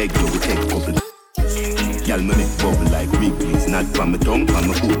love, beg you, we take a couple. Y'all me make bubble like Wrigley's. Not from my tongue, from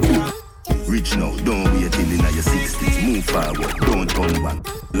my foot. Rich now, don't wait till in your 60s. Move forward, don't turn back.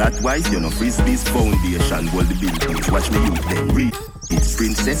 Lot-wise, you know, frisbees, foundation, hold the buildings. Watch me youth them, read. It's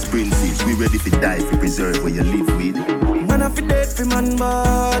princes, we ready to die, to preserve where you live with. Man, I feel dead for man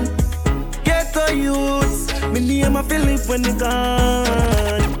born. Get the youths. Me name I feel live when they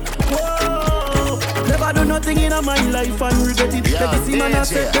gone. Whoa. Never do nothing in my life and regret it. Legacy man I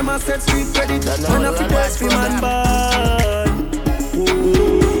set them, I set street credit. Man, I feel dead for man born.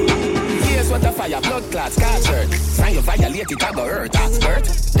 What the fire, blood clots, catch hurt. Sign you violate it, I go hurt, that's hurt.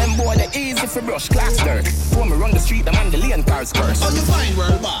 Them boy, they easy for brush, class dirt. When me run the street, the man, the lane cars curse. On the fine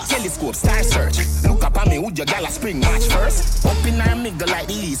world boss. Telescope, star search. Look up at me, would your gala spring match first? Up in our middle like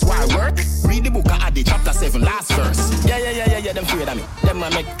the east, why work? Read the book of Adi, chapter 7, last verse. Yeah, them afraid of me. Them I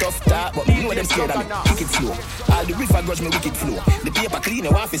make tough talk, but me know them scared of me. Wicked slow. All the river grudge me wicked flow. The paper clean,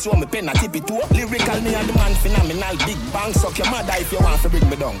 your office, so me pen, I tip it to. Lyrical, me and the man phenomenal. Big bang, suck your mother if you want to bring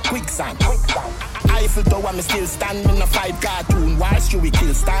me down. Quicksand. Eiffel Tower, me still stand. Me no fight cartoon. Why should we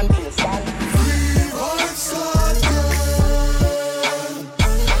kill stand?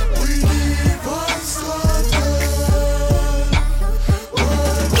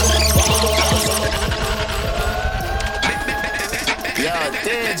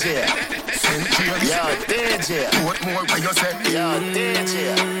 DJ. What more can you say? Yo,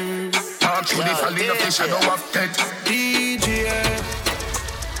 DJ. Talk to the fall in the shadow of death. DJ.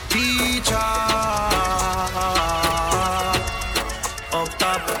 Teacher. Up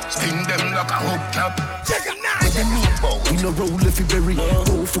top. Spin them like a hubcap. Check it now. We no roll every berry.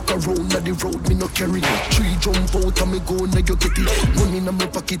 Don't fuck around at the road, me no carry. 3 jump out and me go now you get it. Money in my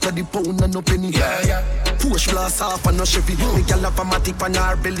pocket at the pound and no penny. Yeah. Push blast off and no Chevy. Me gyal have a matic on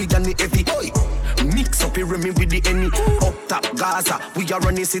her belly and the heavy. Mix up here me with the any. Up top Gaza, we are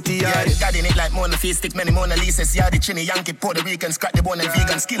running city. Yeah, got in it like Mona Face, stick many Mona Lisas. Yeah, the Chinny Yankee, Puerto Rican, scratch the bone and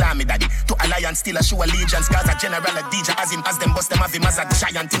vegan. Skill army daddy. To alliance, still a show allegiance. Gaza general a DJ as him, as them bust them have him as a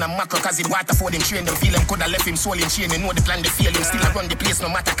giant in a macro. Cause him water for them train them, feel him. Coulda left him soul in chain. You know the plan, they feel him. Still I run the place, no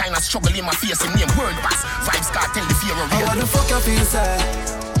matter kind of struggle in my face. Him name world pass. Vibes cartel, the fear of real. How the fuck you feel sad?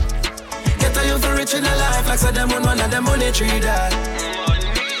 Get a youth rich in a life like so them on one of them money tree that.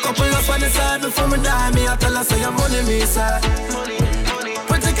 Couple up on the side before me die. Me I tell her say your money me side.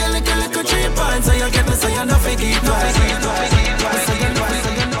 Put a little 3 points so you get me so you not forget twice.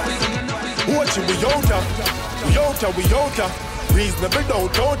 Watch it, we outa. Reasonable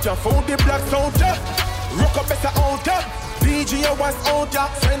doubt out ya, found the blacks out ya. Rock up better out ya. PG was out ya.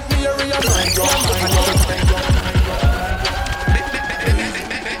 Sent me a real mind drum.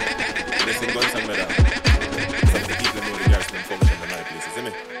 Listen, guns and medal. Some of the people know the Garrison function in my place, see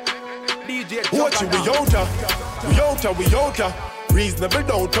me? DJ watch it, we out ya. We out ya, we out ya. Reasonable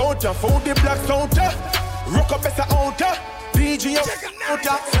doubt out ya, found the blacks out ya. Rock up better out ya. PG out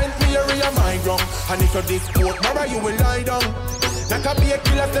ya. Sent me a real mind drum. And if you this sport, Mara, you will lie down. Like a be a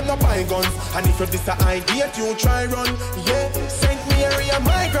killer, them no buy guns. And if you this a idea, you try run. Yeah, St. Mary and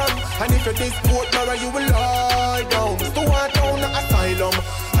my gun. And if you this sport, Mara, you will lie down. Stuart down the asylum.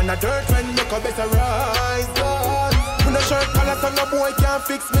 And a dirt when make a better rise, God. When a shirt collar, so no boy can't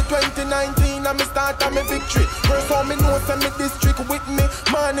fix me. 2019, and me start on me victory. First all me know, and me district with me.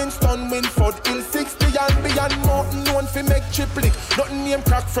 Morning stun, Winford, Hill 60 and beyond mountain, known fi make triplet. Nothing name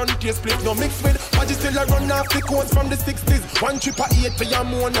crack frontier split, no mix with. But you still a run off the coast from the 60s. One trip a 8 for your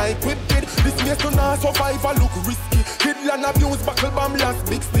more night equipped it. This place to not survive, a look risky. Kidland abuse, buckle bomb last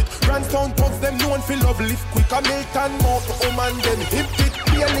big stick. Grandson thugs, them known fi love lift quick. A Milton mouth, woman, them hip it.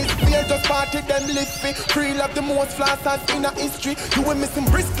 Fearless, fear just party, them lift it. Free love the most flossers in a history. You will miss him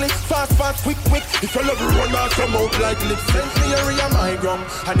briskly, fast, fast, quick, quick. If you love run off your mouth like lips, St. Mary and my ground.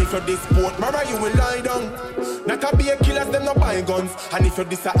 And if you this sport, Mara, you will lie down. Not a be a killers, them no buy guns. And if you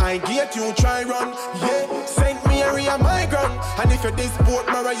this a high gate, you try run. Yeah, St. Mary and my ground. And if you this sport,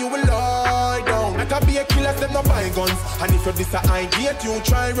 Mara, you will lie down. Not a be a killers, them no buy guns. And if you this a high gate, you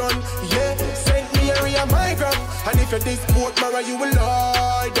try run. Yeah, St. Mary and my ground. And if you this sport, Mara, you will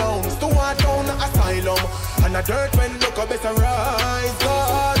lie down. Stuart down the asylum. And a dirt when look a better rise,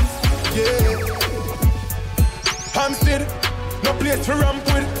 God. Yeah. Hampstead, no place to ramp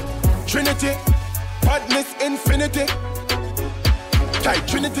with. Trinity, badness, infinity. Tight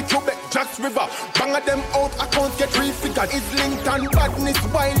Trinity, Quebec, Jacks River. Bang at them out, accounts get refigured. Islington, badness,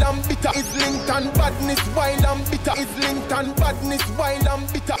 wild and bitter. Islington, badness, wild and bitter. Islington, badness, wild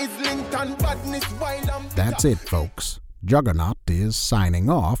and bitter. Islington, badness, wild and bitter. That's it, folks. Juggernaut is signing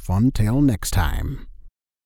off until next time.